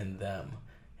value in them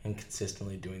in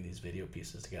consistently doing these video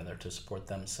pieces together to support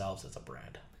themselves as a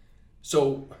brand?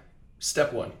 So,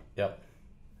 step one. Yep.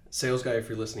 Sales guy, if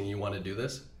you're listening, you want to do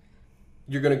this,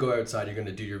 you're going to go outside, you're going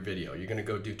to do your video. You're going to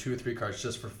go do 2 or 3 cars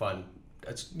just for fun.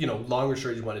 That's, long or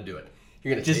short, you want to do it.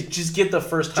 You're going to just get the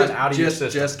first time out of your system.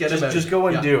 Just get them out. Just go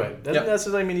and do it. Doesn't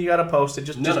necessarily mean you got to post it.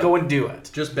 Just go and do it.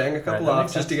 Just bang a couple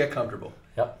off just to get comfortable.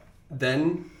 Yep.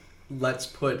 Then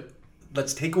let's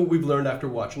take what we've learned after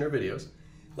watching our videos.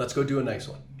 Let's go do a nice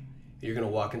one. You're going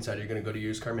to walk inside. You're going to go to your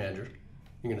used car manager.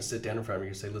 You're going to sit down in front of him.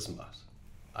 You're going to say, listen, boss,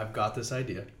 I've got this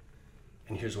idea,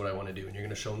 and here's what I want to do. And you're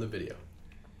going to show him the video.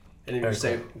 And you're going to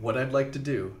say, what I'd like to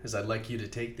do is I'd like you to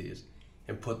take these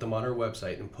and put them on our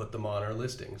website and put them on our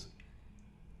listings.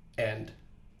 And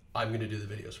I'm going to do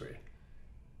the videos for you.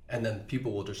 And then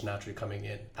people will just naturally coming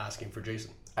in asking for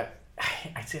Jason. I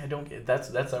see. I don't get that's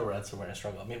where I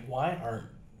struggle. I mean, why aren't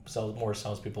more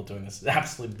salespeople doing this? It's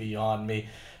absolutely beyond me.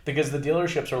 Because the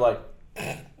dealerships are like,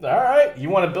 all right, you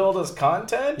want to build us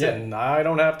content and I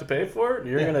don't have to pay for it?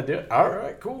 You're going to do it? All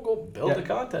right, cool. Go build the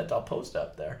content. I'll post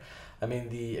up there. I mean,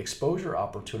 the exposure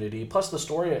opportunity, plus the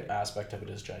story aspect of it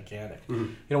is gigantic. Mm-hmm.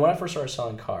 You know, when I first started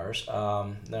selling cars,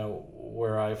 now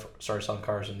where I started selling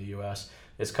cars in the U.S.,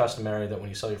 it's customary that when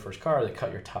you sell your first car, they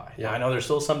cut your tie. Yeah, I know there's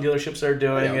still some dealerships that are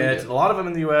doing it. A lot of them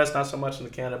in the U.S., not so much in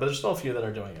Canada, but there's still a few that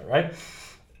are doing it, right?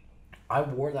 I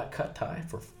wore that cut tie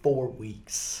for 4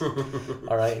 weeks,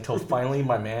 all right, until finally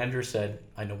my manager said,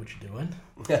 I know what you're doing,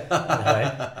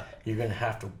 right? You're going to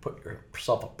have to put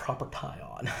yourself a proper tie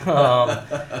on.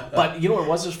 But you know what it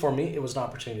was just for me? It was an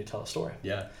opportunity to tell a story.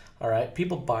 Yeah. All right,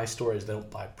 people buy stories; they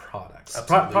don't buy products.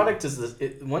 Absolutely. Product is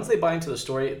once they buy into the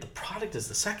story, the product is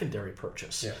the secondary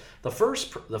purchase. Yeah. The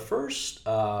first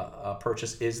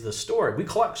purchase is the story. We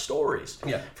collect stories.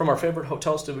 Yeah. From our favorite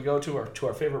hotels we go to our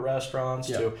favorite restaurants,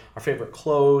 to our favorite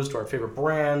clothes, to our favorite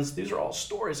brands. These are all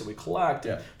stories that we collect.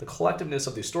 Yeah. The collectiveness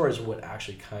of these stories is what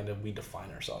actually kind of we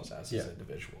define ourselves as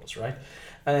individuals, right?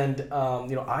 And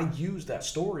I use that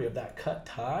story of that cut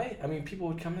tie. I mean, people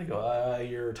would come and go,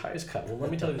 "Your tie is cut." Well,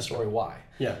 let me tell you the story why.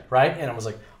 Yeah. Right? And I was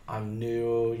like, I'm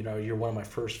new, you're one of my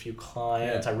first few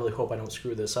clients. I really hope I don't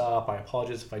screw this up. I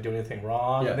apologize if I do anything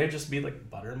wrong. Yeah. And they'd just be like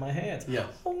butter in my hands. Yeah.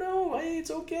 Oh no, it's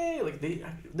okay. Like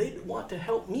they want to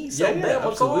help me sell them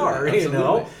a car,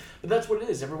 But that's what it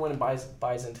is. Everyone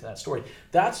buys into that story.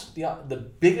 That's the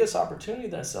biggest opportunity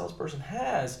that a salesperson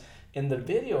has in the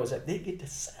video is that they get to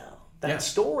sell that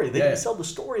story. They get to sell the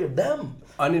story of them.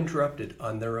 Uninterrupted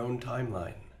on their own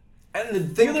timeline. And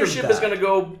the dealership is going to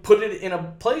go put it in a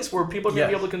place where people are going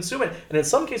to be able to consume it. And in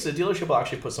some cases, the dealership will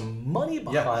actually put some money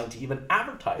behind to even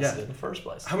advertise it in the first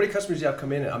place. How many customers do you have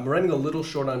come in? I'm running a little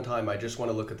short on time. I just want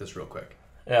to look at this real quick.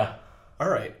 Yeah. All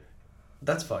right.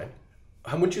 That's fine.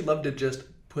 How would you love to just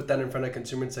put that in front of a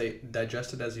consumer and say,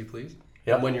 digest it as you please?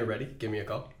 Yep. And when you're ready, give me a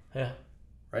call. Yeah.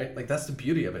 Right? Like, that's the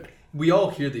beauty of it. We all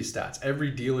hear these stats.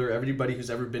 Every dealer, everybody who's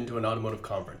ever been to an automotive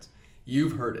conference.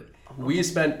 You've heard it. We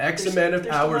spend X amount of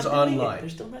hours online. They're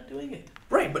still not doing it.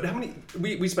 Right, but how many...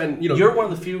 We spend, You're one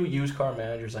of the few used car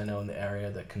managers I know in the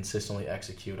area that consistently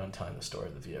execute on telling the story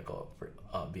of the vehicle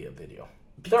via video.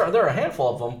 There are a handful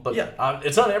of them, but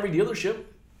it's not every dealership.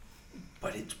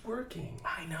 But it's working.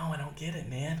 I know, I don't get it,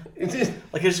 man.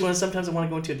 Like, sometimes I want to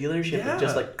go into a dealership and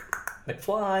just like...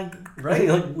 McFly, right?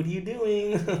 Like, what are you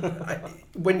doing?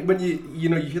 when you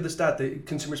hear the stat, the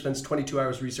consumer spends 22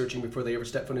 hours researching before they ever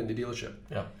step foot into a dealership.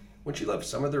 Yeah. Wouldn't you love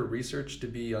some of their research to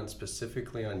be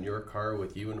specifically on your car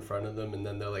with you in front of them, and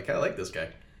then they're like, I like this guy,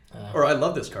 or I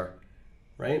love this car,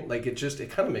 right? Like it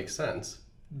kind of makes sense.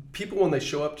 People, when they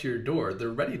show up to your door, they're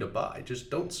ready to buy. Just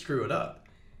don't screw it up.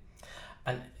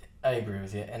 And I agree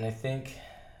with you, and I think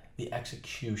the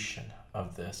execution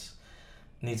of this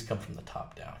needs to come from the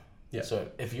top down. Yeah. So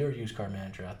if you're a used car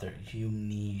manager out there, you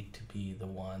need to be the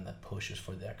one that pushes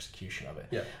for the execution of it.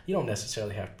 Yeah. You don't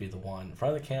necessarily have to be the one in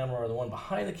front of the camera or the one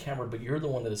behind the camera, but you're the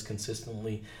one that is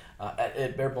consistently,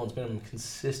 at bare bones minimum,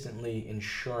 consistently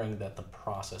ensuring that the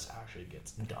process actually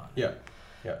gets done. Yeah.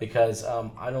 Yeah. Because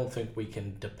I don't think we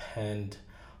can depend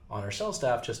on our sales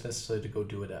staff just necessarily to go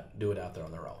do it out there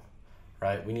on their own.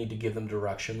 Right? We need to give them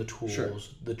direction, the tools, Sure.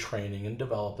 the training, and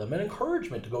develop them, and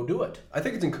encouragement to go do it. I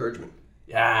think it's encouragement.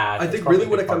 Yeah, I think really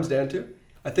what it comes down to,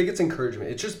 I think it's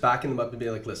encouragement. It's just backing them up and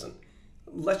being like, listen,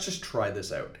 let's just try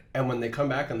this out. And when they come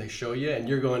back and they show you and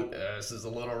you're going, this is a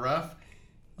little rough,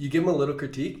 you give them a little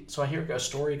critique. So I hear a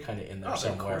story kind of in there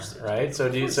somewhere, of course, right? So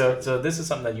so this is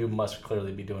something that you must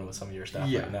clearly be doing with some of your staff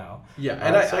right now. Yeah,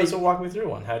 and so walk me through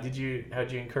one. How did you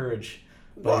encourage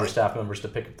one of your staff members to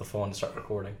pick up the phone and start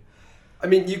recording? I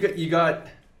mean, you got.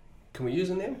 Can we use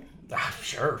a name?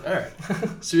 Sure. All right.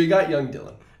 So you got young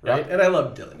Dylan, right? Yep. And I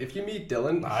love Dylan. If you meet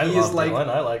Dylan, I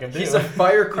like him too. He's a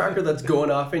firecracker that's going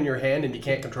off in your hand and you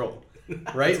can't control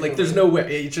it, right? Like there's no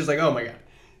way. It's just like, oh my god.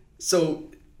 So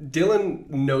Dylan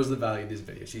knows the value of these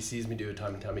videos. He sees me do it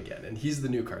time and time again, and he's the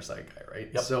new car side guy, right?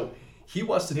 Yep. So he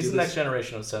wants to. He's do the this. next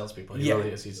generation of salespeople. He Yeah.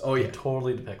 really is. He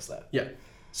totally depicts that. Yeah.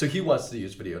 So he wants to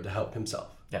use video to help himself.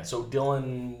 Yeah. So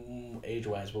Dylan,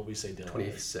 age-wise, what would we say Dylan?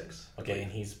 26. Okay, and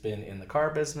he's been in the car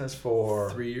business for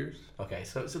 3 years. Okay,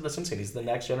 so that's what I'm saying. He's the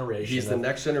next generation. He's the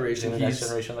next generation. He's the next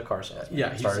generation of the car salesman.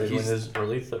 Yeah, he started in his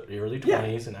early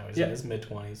 20s, and now he's in his mid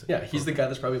 20s. Yeah, he's the guy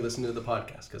that's probably listening to the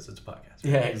podcast because it's a podcast.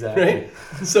 Yeah, exactly. Right?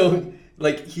 So,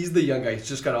 like, he's the young guy. He's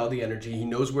just got all the energy. He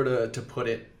knows where to put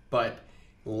it. But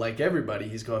like everybody,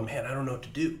 he's going, man, I don't know what to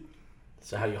do.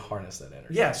 So how do you harness that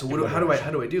energy? Yeah. So how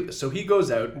do I do this? So he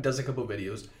goes out and does a couple of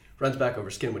videos, runs back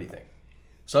over. Skin, what do you think?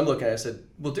 So I'm looking at it, I said,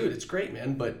 well, dude, it's great,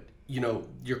 man, but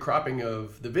your cropping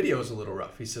of the video is a little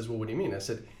rough. He says, well, what do you mean? I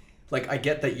said, like, I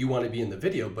get that you want to be in the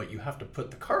video, but you have to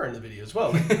put the car in the video as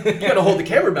well. You got to hold the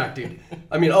camera back, dude.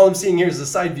 I mean, all I'm seeing here is the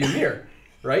side view mirror,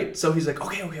 right? So he's like,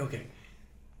 okay.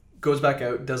 Goes back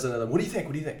out, does another. What do you think?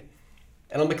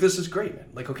 And I'm like, this is great, man.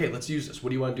 Like, okay, let's use this.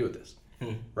 What do you want to do with this?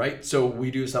 Right? So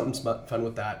we do something fun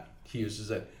with that. He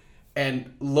uses it.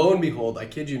 And lo and behold, I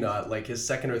kid you not, like his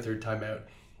second or third time out,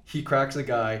 he cracks a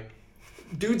guy.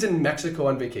 Dude's in Mexico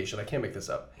on vacation. I can't make this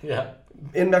up. Yeah.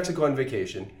 In Mexico on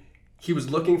vacation. He was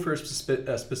looking for a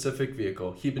specific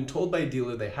vehicle. He'd been told by a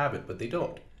dealer they have it, but they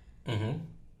don't. Mm-hmm.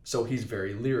 So he's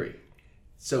very leery.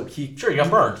 So he got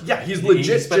burned. Yeah, he's legit.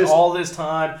 He spent all this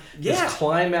time. Yeah. His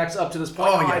climax up to this point.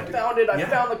 Oh, yeah, I dude. found it. I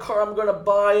found the car I'm going to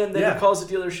buy, and then Yeah. he calls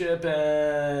the dealership,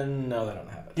 and no, they don't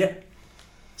have it. Yeah.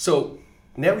 So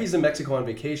now he's in Mexico on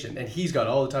vacation, and he's got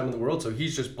all the time in the world, so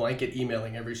he's just blanket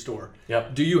emailing every store.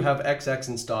 Yep. Do you have XX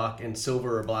in stock in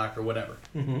silver or black or whatever?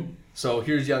 Mm-hmm. So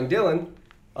here's young Dylan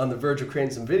on the verge of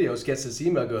creating some videos, gets this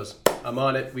email, goes, I'm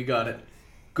on it, we got it.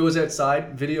 Goes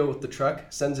outside, video with the truck,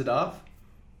 sends it off.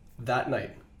 That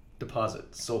night,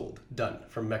 deposit, sold, done,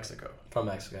 from Mexico. From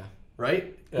Mexico.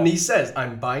 Right? Yeah. And he says,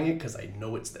 I'm buying it because I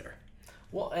know it's there.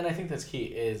 Well, and I think that's key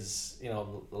is,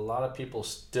 a lot of people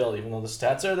still, even though the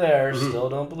stats are there, still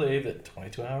don't believe that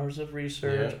 22 hours of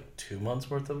research, 2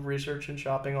 months worth of research and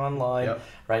shopping online,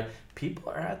 right? People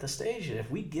are at the stage that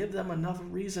if we give them enough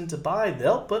reason to buy,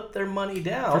 they'll put their money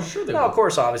down. For sure they now, will. of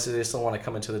course, obviously, they still want to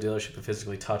come into the dealership and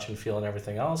physically touch and feel and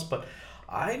everything else, but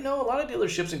I know a lot of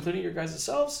dealerships, including your guys'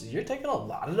 selves, you're taking a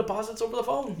lot of deposits over the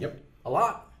phone. Yep. A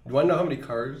lot. You want to know how many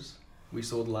cars we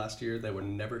sold last year that were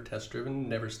never test driven,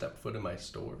 never stepped foot in my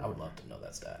store? I would love to know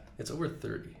that stat. It's over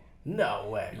 30. No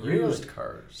way. Used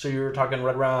cars. So you're talking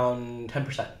right around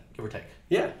 10%, give or take.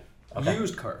 Yeah. Okay.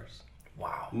 Used cars.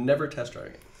 Wow. Never test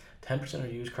driving it. 10%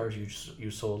 of used cars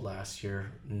you sold last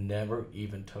year never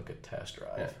even took a test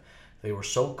drive. Yeah. They were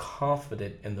so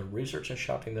confident in the research and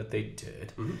shopping that they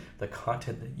did, the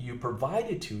content that you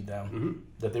provided to them,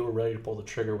 that they were ready to pull the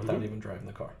trigger without even driving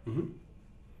the car.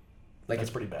 Like,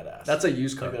 That's pretty badass. that's a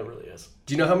used car. Like, that really is.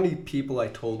 Do you know how many people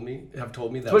have told me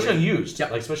that? Especially on used. Yeah.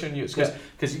 Like, especially on used. Yeah.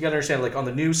 Because you got to understand, like, on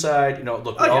the new side,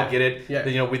 look, we all get it.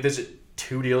 Yeah. We visit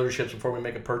 2 dealerships before we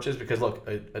make a purchase because, look,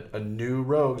 a new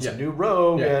Rogue's Yeah. a new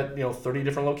Rogue Yeah. at, 30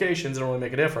 different locations. It don't really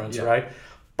make a difference, right?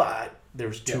 But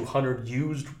there's 200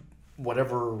 used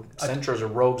whatever Sentras or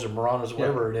Rogues or Muranos or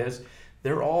whatever it is.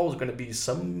 They're all going to be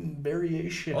some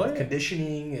variation of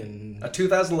conditioning and... A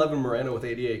 2011 Murano with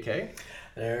 88K?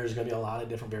 There's going to be a lot of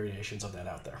different variations of that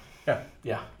out there. Yeah.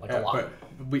 Yeah, like a lot.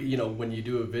 But when you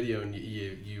do a video and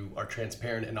you are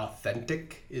transparent and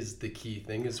authentic is the key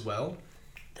thing as well.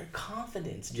 Their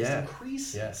confidence just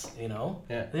increases,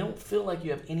 Yeah. They don't feel like you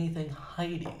have anything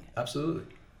hiding. Absolutely.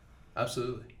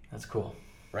 That's cool.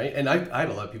 Right? And I had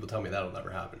a lot of people tell me that'll never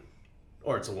happen.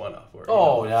 or it's a one-off. Or,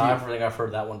 I think I've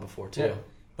heard that one before too. Yeah.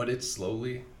 But it's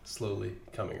slowly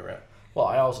coming around. Well,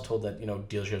 I also told that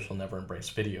dealerships will never embrace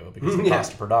video because of the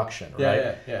cost of production,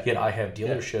 right? Yeah. Yet I have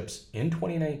dealerships in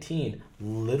 2019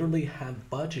 literally have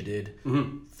budgeted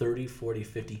 $30,000, $40,000,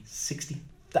 $50,000,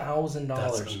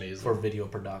 $60,000 for video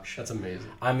production. That's amazing.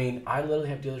 I mean, I literally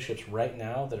have dealerships right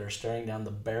now that are staring down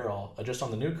the barrel, just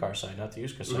on the new car side, not the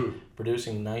used car side,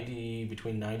 producing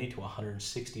between 90 to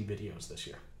 160 videos this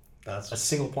year. That's a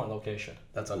single point location.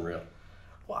 That's unreal.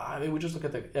 Well, I mean, we just look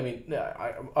at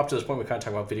up to this point, we kind of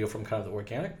talk about video from kind of the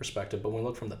organic perspective, but when we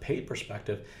look from the paid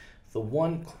perspective, the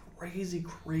one crazy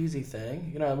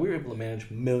thing, we were able to manage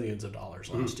millions of dollars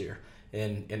last year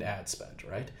in ad spend,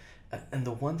 right? And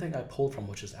the one thing I pulled from,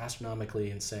 which is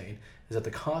astronomically insane, is that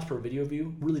the cost per video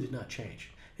view really did not change.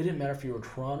 It didn't matter if you were in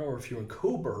Toronto or if you were in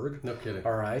Coburg. No kidding.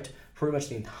 All right? Pretty much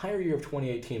the entire year of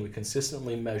 2018, we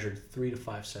consistently measured 3 to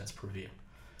 5 cents per view.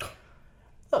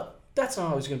 Look, that's not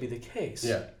always going to be the case.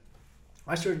 Yeah.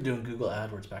 I started doing Google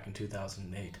AdWords back in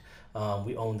 2008.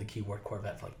 We owned the keyword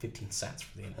Corvette for like 15 cents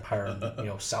for the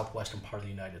entire southwestern part of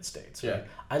the United States. Right? Yeah.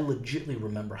 I legitimately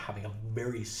remember having a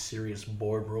very serious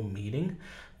boardroom meeting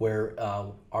where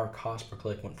our cost per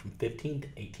click went from 15 to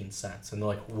 18 cents. And they're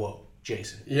like, whoa,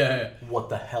 Jason, what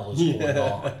the hell is going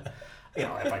on?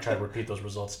 If I try to repeat those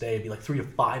results today, it'd be like $3 to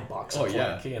 $5 a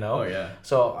click, Oh, yeah.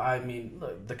 So, I mean,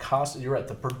 look, the cost, you're right,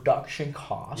 the production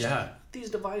cost. Yeah. These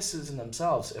devices in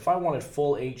themselves, if I wanted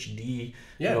full HD,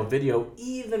 video,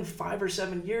 even 5 or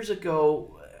 7 years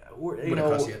ago, would it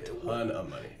cost you a ton of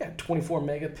money? Yeah, 24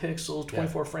 megapixels,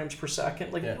 24 frames per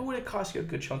second. Like, it would cost you a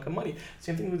good chunk of money.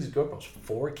 Same thing with these GoPros,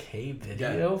 4K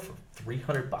video for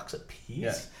 $300 a piece.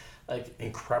 Yeah. Like,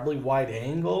 incredibly wide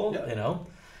angle,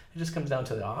 It just comes down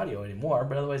to the audio anymore,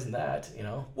 but otherwise than that,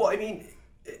 Well, I mean,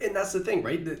 and that's the thing,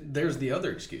 right? There's the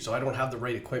other excuse. So I don't have the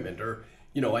right equipment, or,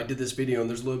 I did this video and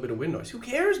there's a little bit of wind noise. Who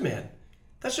cares, man?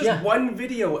 That's just one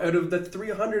video out of the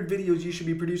 300 videos you should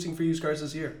be producing for used cars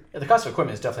this year. Yeah, the cost of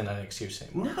equipment is definitely not an excuse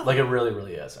anymore. No. Like, it really,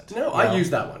 really isn't. No, I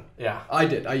used that one. Yeah. I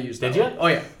did. I used that Did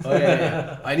one. you? Oh,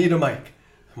 yeah. I need a mic.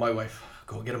 My wife,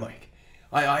 go get a mic.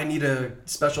 I need a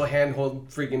special handhold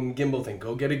freaking gimbal thing.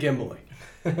 Go get a gimbal.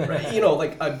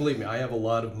 Right? Believe me, I have a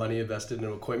lot of money invested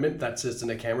in equipment that sits in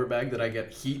a camera bag that I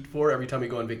get heat for every time we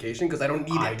go on vacation because I don't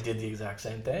need it. I did the exact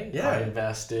same thing. Yeah. I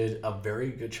invested a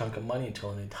very good chunk of money into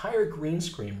an entire green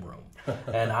screen room.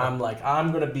 And I'm like,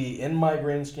 I'm going to be in my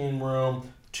green screen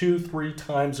room 2-3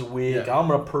 times a week. Yeah. I'm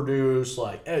going to produce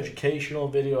like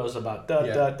educational videos about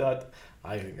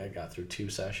I got through 2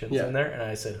 sessions in there, and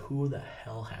I said, who the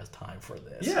hell has time for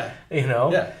this? Yeah.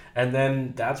 Yeah. And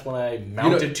then that's when I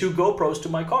mounted 2 GoPros to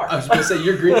my car. I was going to say,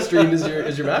 your green screen is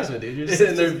your maximum, dude. You're just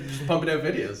sitting there just pumping out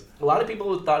videos. A lot of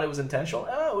people thought it was intentional.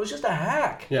 Oh, it was just a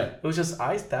hack. Yeah. It was just,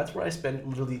 that's where I spent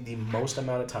literally the most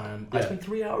amount of time. I spent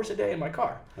 3 hours a day in my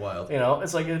car. Wild.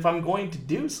 It's like, if I'm going to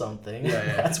do something,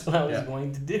 that's when I was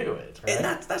going to do it. Right? And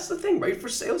that's the thing, right? For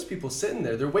salespeople sitting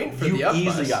there, they're waiting for the up You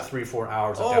easily bus. got 3-4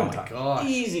 hours of downtime. Oh my gosh.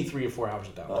 Easy 3 or 4 hours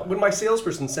of downtime. When my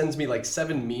salesperson sends me like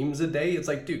 7 memes a day, it's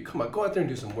like, dude, come on, go out there and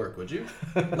do some work, would you?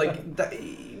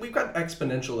 We've got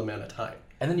exponential amount of time.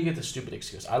 And then you get the stupid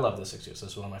excuse. I love this excuse.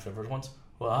 This is one of my favorite ones.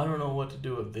 Well, I don't know what to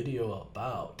do a video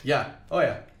about. Yeah. Oh,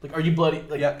 yeah. Like, are you bloody?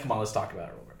 Like, come on, let's talk about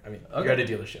it real quick. I mean, you're at a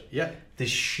dealership. Yeah. The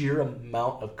sheer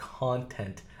amount of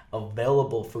content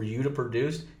available for you to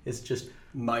produce is just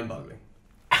mind-boggling,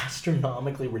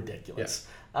 astronomically ridiculous.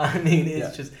 I mean,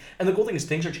 it's just, and the cool thing is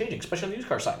things are changing, especially on the used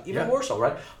car side, even more so,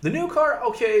 right? The new car,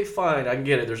 okay, fine, I can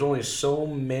get it. There's only so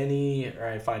many. All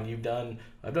right, fine,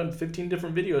 I've done 15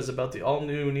 different videos about the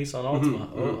all-new Nissan Altima.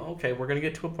 Oh, okay, we're gonna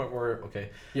get to a point where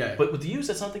but with the used,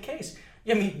 that's not the case.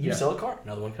 I mean, you sell a car,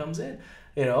 another one comes in,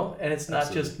 and it's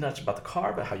not just about the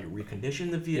car, but how you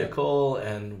recondition the vehicle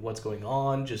and what's going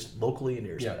on just locally in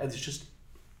your. It's just.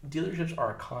 Dealerships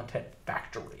are a content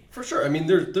factory. For sure. I mean,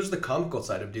 there's the comical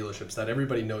side of dealerships that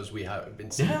everybody knows we have been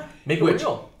seeing. Yeah, make it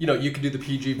real. You could do the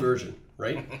PG version,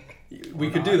 right? We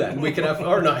could do that, and we could have,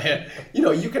 or not.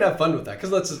 You can have fun with that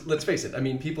because let's face it. I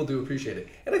mean, people do appreciate it,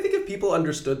 and I think if people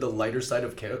understood the lighter side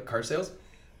of car sales,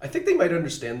 I think they might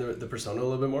understand the persona a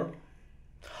little bit more.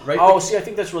 Right? Oh, see, I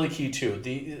think that's really key too.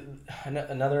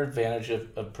 Another advantage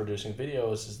of producing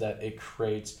videos is that it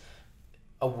creates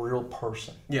a real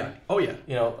person. Yeah. Oh, yeah.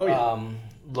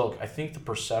 Look, I think the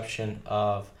perception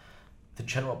of the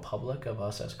general public of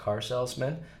us as car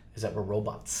salesmen is that we're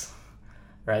robots,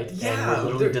 right? Yeah. And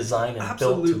we're literally designed and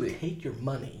built to take your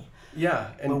money.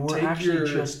 Yeah, and but we're take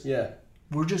actually just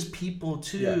we're just people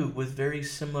too with very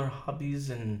similar hobbies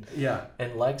and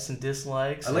likes and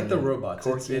dislikes. I like the robots.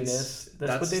 Quirkiness.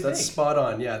 That's what they think. That's spot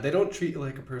on. Yeah, they don't treat you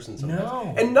like a person sometimes.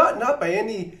 No. And not by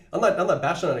any. I'm not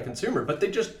bashing on a consumer, but they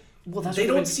just. Well, they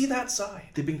don't see that side.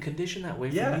 They've been conditioned that way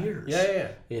for years. Yeah.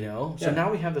 You know, so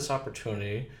now we have this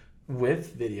opportunity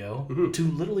with video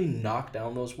to literally knock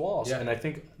down those walls, and I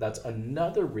think that's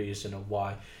another reason of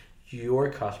why your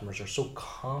customers are so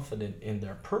confident in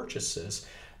their purchases.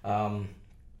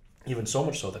 Even so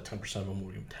much so that 10% of them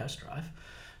will even test drive.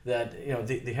 That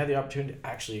they had the opportunity to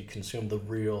actually consume the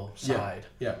real side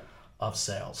of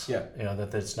sales. Yeah,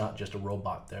 that it's not just a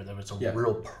robot there; that it's a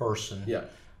real person. Yeah.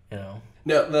 Now,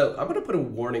 I'm going to put a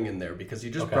warning in there because you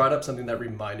just brought up something that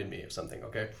reminded me of something,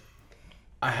 okay?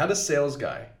 I had a sales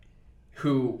guy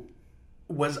who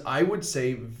was, I would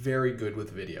say, very good with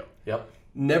video. Yep.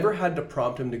 Never had to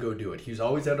prompt him to go do it. He was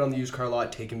always out on the used car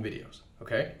lot taking videos,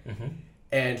 okay? Mm-hmm.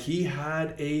 And he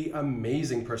had a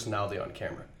amazing personality on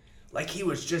camera. Like, he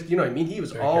was just, you know what I mean? He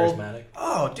was very charismatic.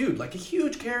 Oh, dude, like a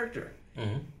huge character.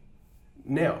 Mm-hmm.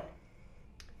 Now,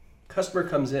 customer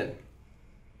comes in.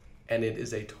 And it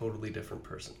is a totally different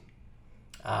person.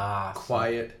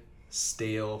 Quiet,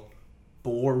 stale,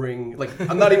 boring. Like,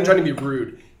 I'm not even trying to be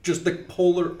rude. Just the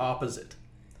polar opposite.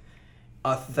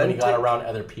 Authentic. When he got around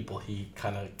other people, he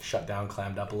kind of shut down,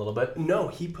 clammed up a little bit. No,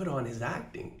 he put on his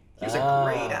acting. He was a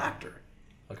great actor.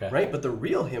 Okay. Right? But the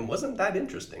real him wasn't that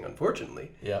interesting,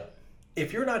 unfortunately. Yeah.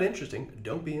 If you're not interesting,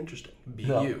 don't be interesting. Be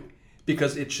you.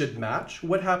 Because it should match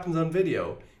what happens on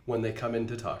video when they come in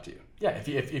to talk to you. Yeah,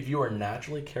 if you are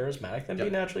naturally charismatic, then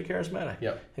be naturally charismatic.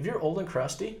 Yeah. If you're old and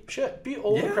crusty, be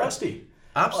old and crusty.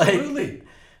 Absolutely. Like,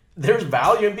 there's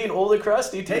value in being old and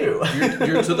crusty too. Hey,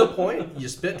 you're to the point. You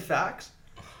spit facts,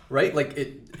 right? Like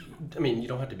I mean, you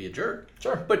don't have to be a jerk.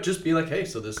 Sure. But just be like, hey,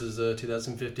 so this is a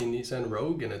 2015 Nissan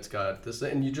Rogue, and it's got this,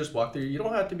 and you just walk through. You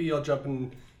don't have to be all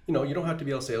jumping. You don't have to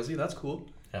be all salesy. That's cool.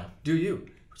 Yeah. Do you?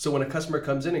 So when a customer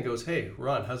comes in and goes, hey,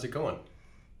 Ron, how's it going?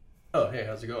 Oh, hey,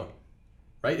 how's it going?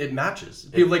 Right? It matches.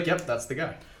 People are like, yep, that's the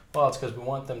guy. Well, it's because we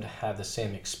want them to have the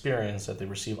same experience that they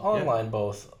receive online,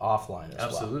 both offline as well.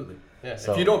 Absolutely. Yeah.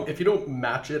 So, if you don't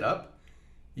match it up,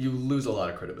 you lose a lot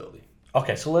of credibility.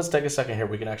 Okay, so let's take a second here.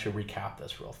 We can actually recap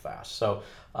this real fast. So,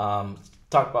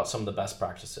 talk about some of the best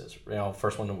practices.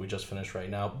 First one that we just finished right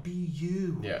now. Be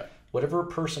you. Yeah. Whatever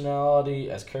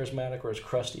personality, as charismatic or as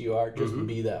crusty you are, just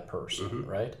be that person,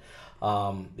 right?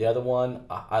 The other one,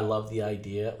 I love the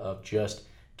idea of just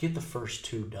get the first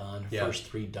 2 done, first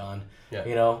 3 done.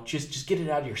 Yeah. Just get it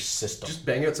out of your system. Just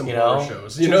bang out some horror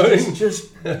shows.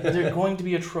 They're going to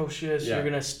be atrocious. Yeah. You're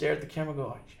going to stare at the camera and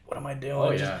go, what am I doing?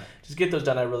 Oh, yeah. Just get those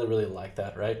done. I really, really like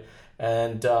that, right?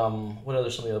 And what are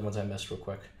some of the other ones I missed real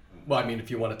quick? Well, I mean,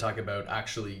 if you want to talk about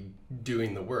actually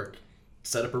doing the work,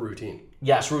 set up a routine.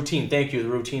 Yes, routine. Thank you. The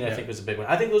routine, I think, is a big one.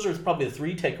 I think those are probably the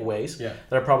 3 takeaways that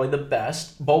are probably the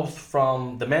best, both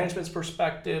from the management's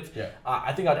perspective. Yeah.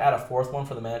 I think I'd add a 4th one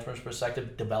from the management's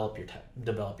perspective. Develop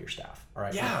your staff. All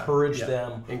right. Yeah. Encourage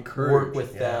them. Work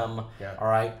with them. Yeah. All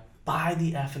right. Buy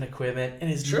the effing equipment. It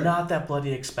is not that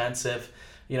bloody expensive.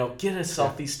 Get a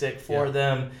selfie stick for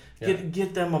them.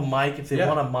 Get them a mic if they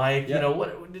want a mic. Yeah.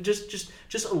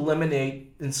 Just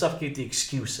eliminate and suffocate the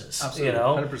excuses. Absolutely.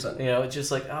 100%. It's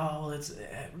just like, it's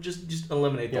just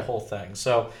eliminate the whole thing.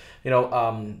 So,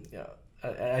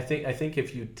 I think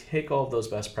if you take all of those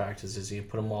best practices and you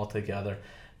put them all together,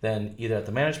 then either at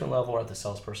the management level or at the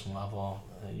salesperson level,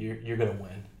 you're gonna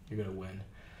win. You're gonna win.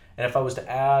 And if I was to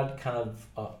add kind of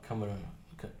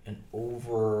an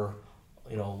over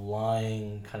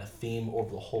lying kind of theme over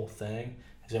the whole thing,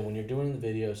 is that when you're doing the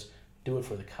videos, do it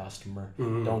for the customer.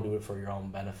 Mm-hmm. Don't do it for your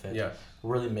own benefit. Yes.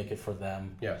 Really make it for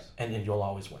them. Yes. And you'll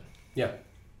always win. Yeah,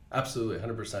 absolutely,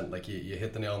 100%. Like you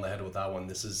hit the nail on the head with that one.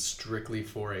 This is strictly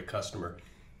for a customer.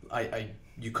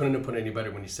 You couldn't have put any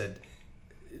better when you said,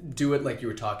 do it like you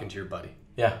were talking to your buddy.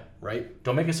 Yeah. Right?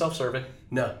 Don't make it self-serving.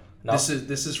 No. This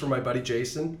is for my buddy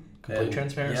Jason. Complete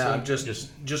transparency. Yeah, I'm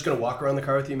just gonna walk around the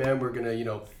car with you, man. We're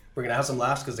gonna have some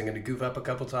laughs because I'm gonna goof up a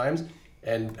couple times.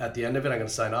 And at the end of it, I'm going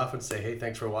to sign off and say, hey,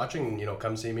 thanks for watching, and,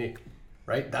 come see me,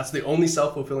 right? That's the only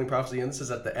self-fulfilling prophecy in this is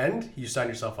at the end, you sign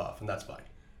yourself off, and that's fine.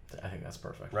 I think that's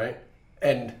perfect. Right?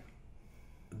 And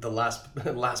the last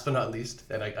but not least,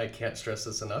 and I can't stress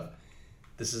this enough,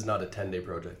 this is not a 10-day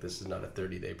project. This is not a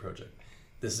 30-day project.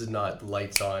 This is not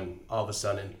lights on, all of a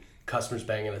sudden, customers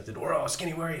banging at the door, oh,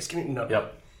 skinny, where are you, skinny? No.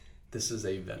 Yep. This is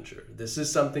a venture. This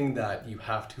is something that you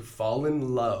have to fall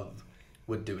in love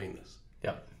with doing this.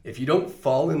 Yep. If you don't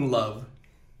fall in love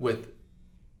with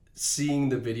seeing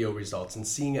the video results and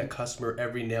seeing a customer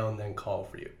every now and then call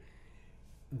for you,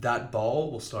 that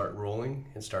ball will start rolling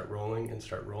and start rolling and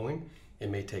start rolling. It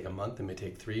may take a month, it may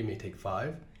take 3, it may take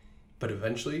 5, but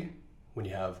eventually, when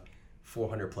you have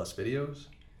 400 plus videos,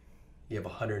 you have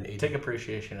 180. Take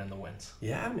appreciation in the wins.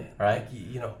 Yeah, man. Right?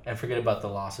 You and forget about the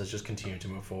losses. Just continue to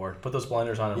move forward. Put those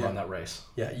blinders on and run that race.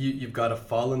 Yeah, you've got to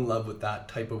fall in love with that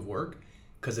type of work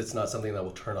because it's not something that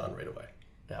will turn on right away.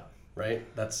 Yeah. Right?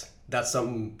 That's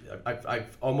something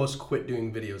I've almost quit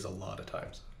doing videos a lot of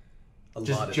times.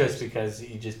 Just because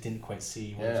you just didn't quite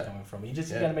see where it's coming from. You got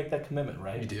to make that commitment,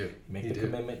 right? You do. You make the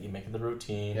commitment, you make it the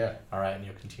routine. Yeah. All right, and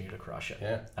you'll continue to crush it.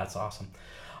 Yeah. That's awesome.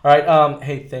 All right.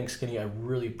 Hey, thanks, Skinny. I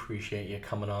really appreciate you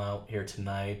coming out here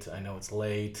tonight. I know it's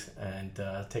late and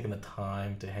taking the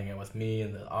time to hang out with me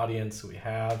and the audience we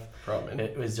have. Problem.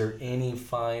 Is there any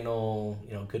final,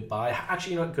 goodbye?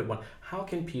 Actually, good one. How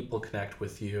can people connect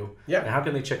with you? Yeah. And how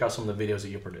can they check out some of the videos that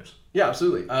you produce? Yeah,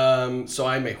 absolutely. So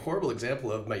I'm a horrible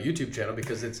example of my YouTube channel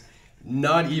because it's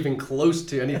not even close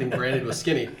to anything branded with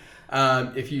Skinny.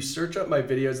 If you search up my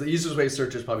videos, the easiest way to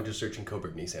search is probably just searching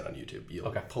Coburg Nissan on YouTube.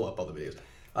 You'll pull up all the videos.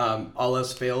 All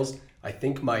else fails, I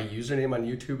think my username on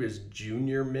YouTube is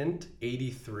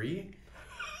JrMint83.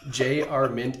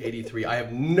 JrMint83. I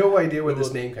have no idea where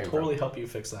this name came from. Totally help you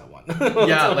fix that one.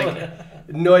 Yeah,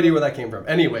 no idea where that came from.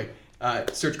 Anyway,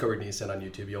 search Coburg Nissan on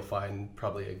YouTube. You'll find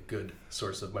probably a good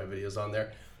source of my videos on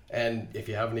there. And if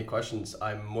you have any questions,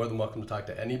 I'm more than welcome to talk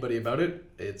to anybody about it.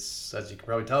 It's, as you can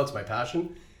probably tell, it's my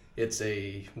passion. It's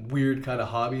a weird kind of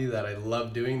hobby that I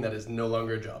love doing that is no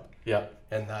longer a job. Yeah.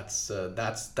 And that's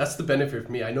the benefit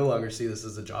for me. I no longer see this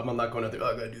as a job. I'm not going out there,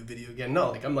 I gotta do a video again.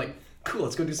 No, I'm like, cool,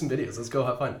 let's go do some videos. Let's go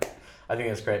have fun. I think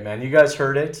that's great, man. You guys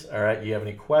heard it. All right. You have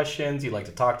any questions? You'd like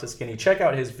to talk to Skinny? Check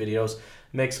out his videos.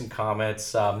 Make some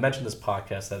comments. Mention this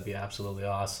podcast. That'd be absolutely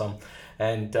awesome.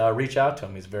 And reach out to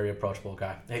him. He's a very approachable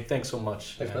guy. Hey, thanks so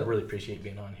much. Thanks, I really appreciate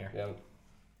being on here. Yeah.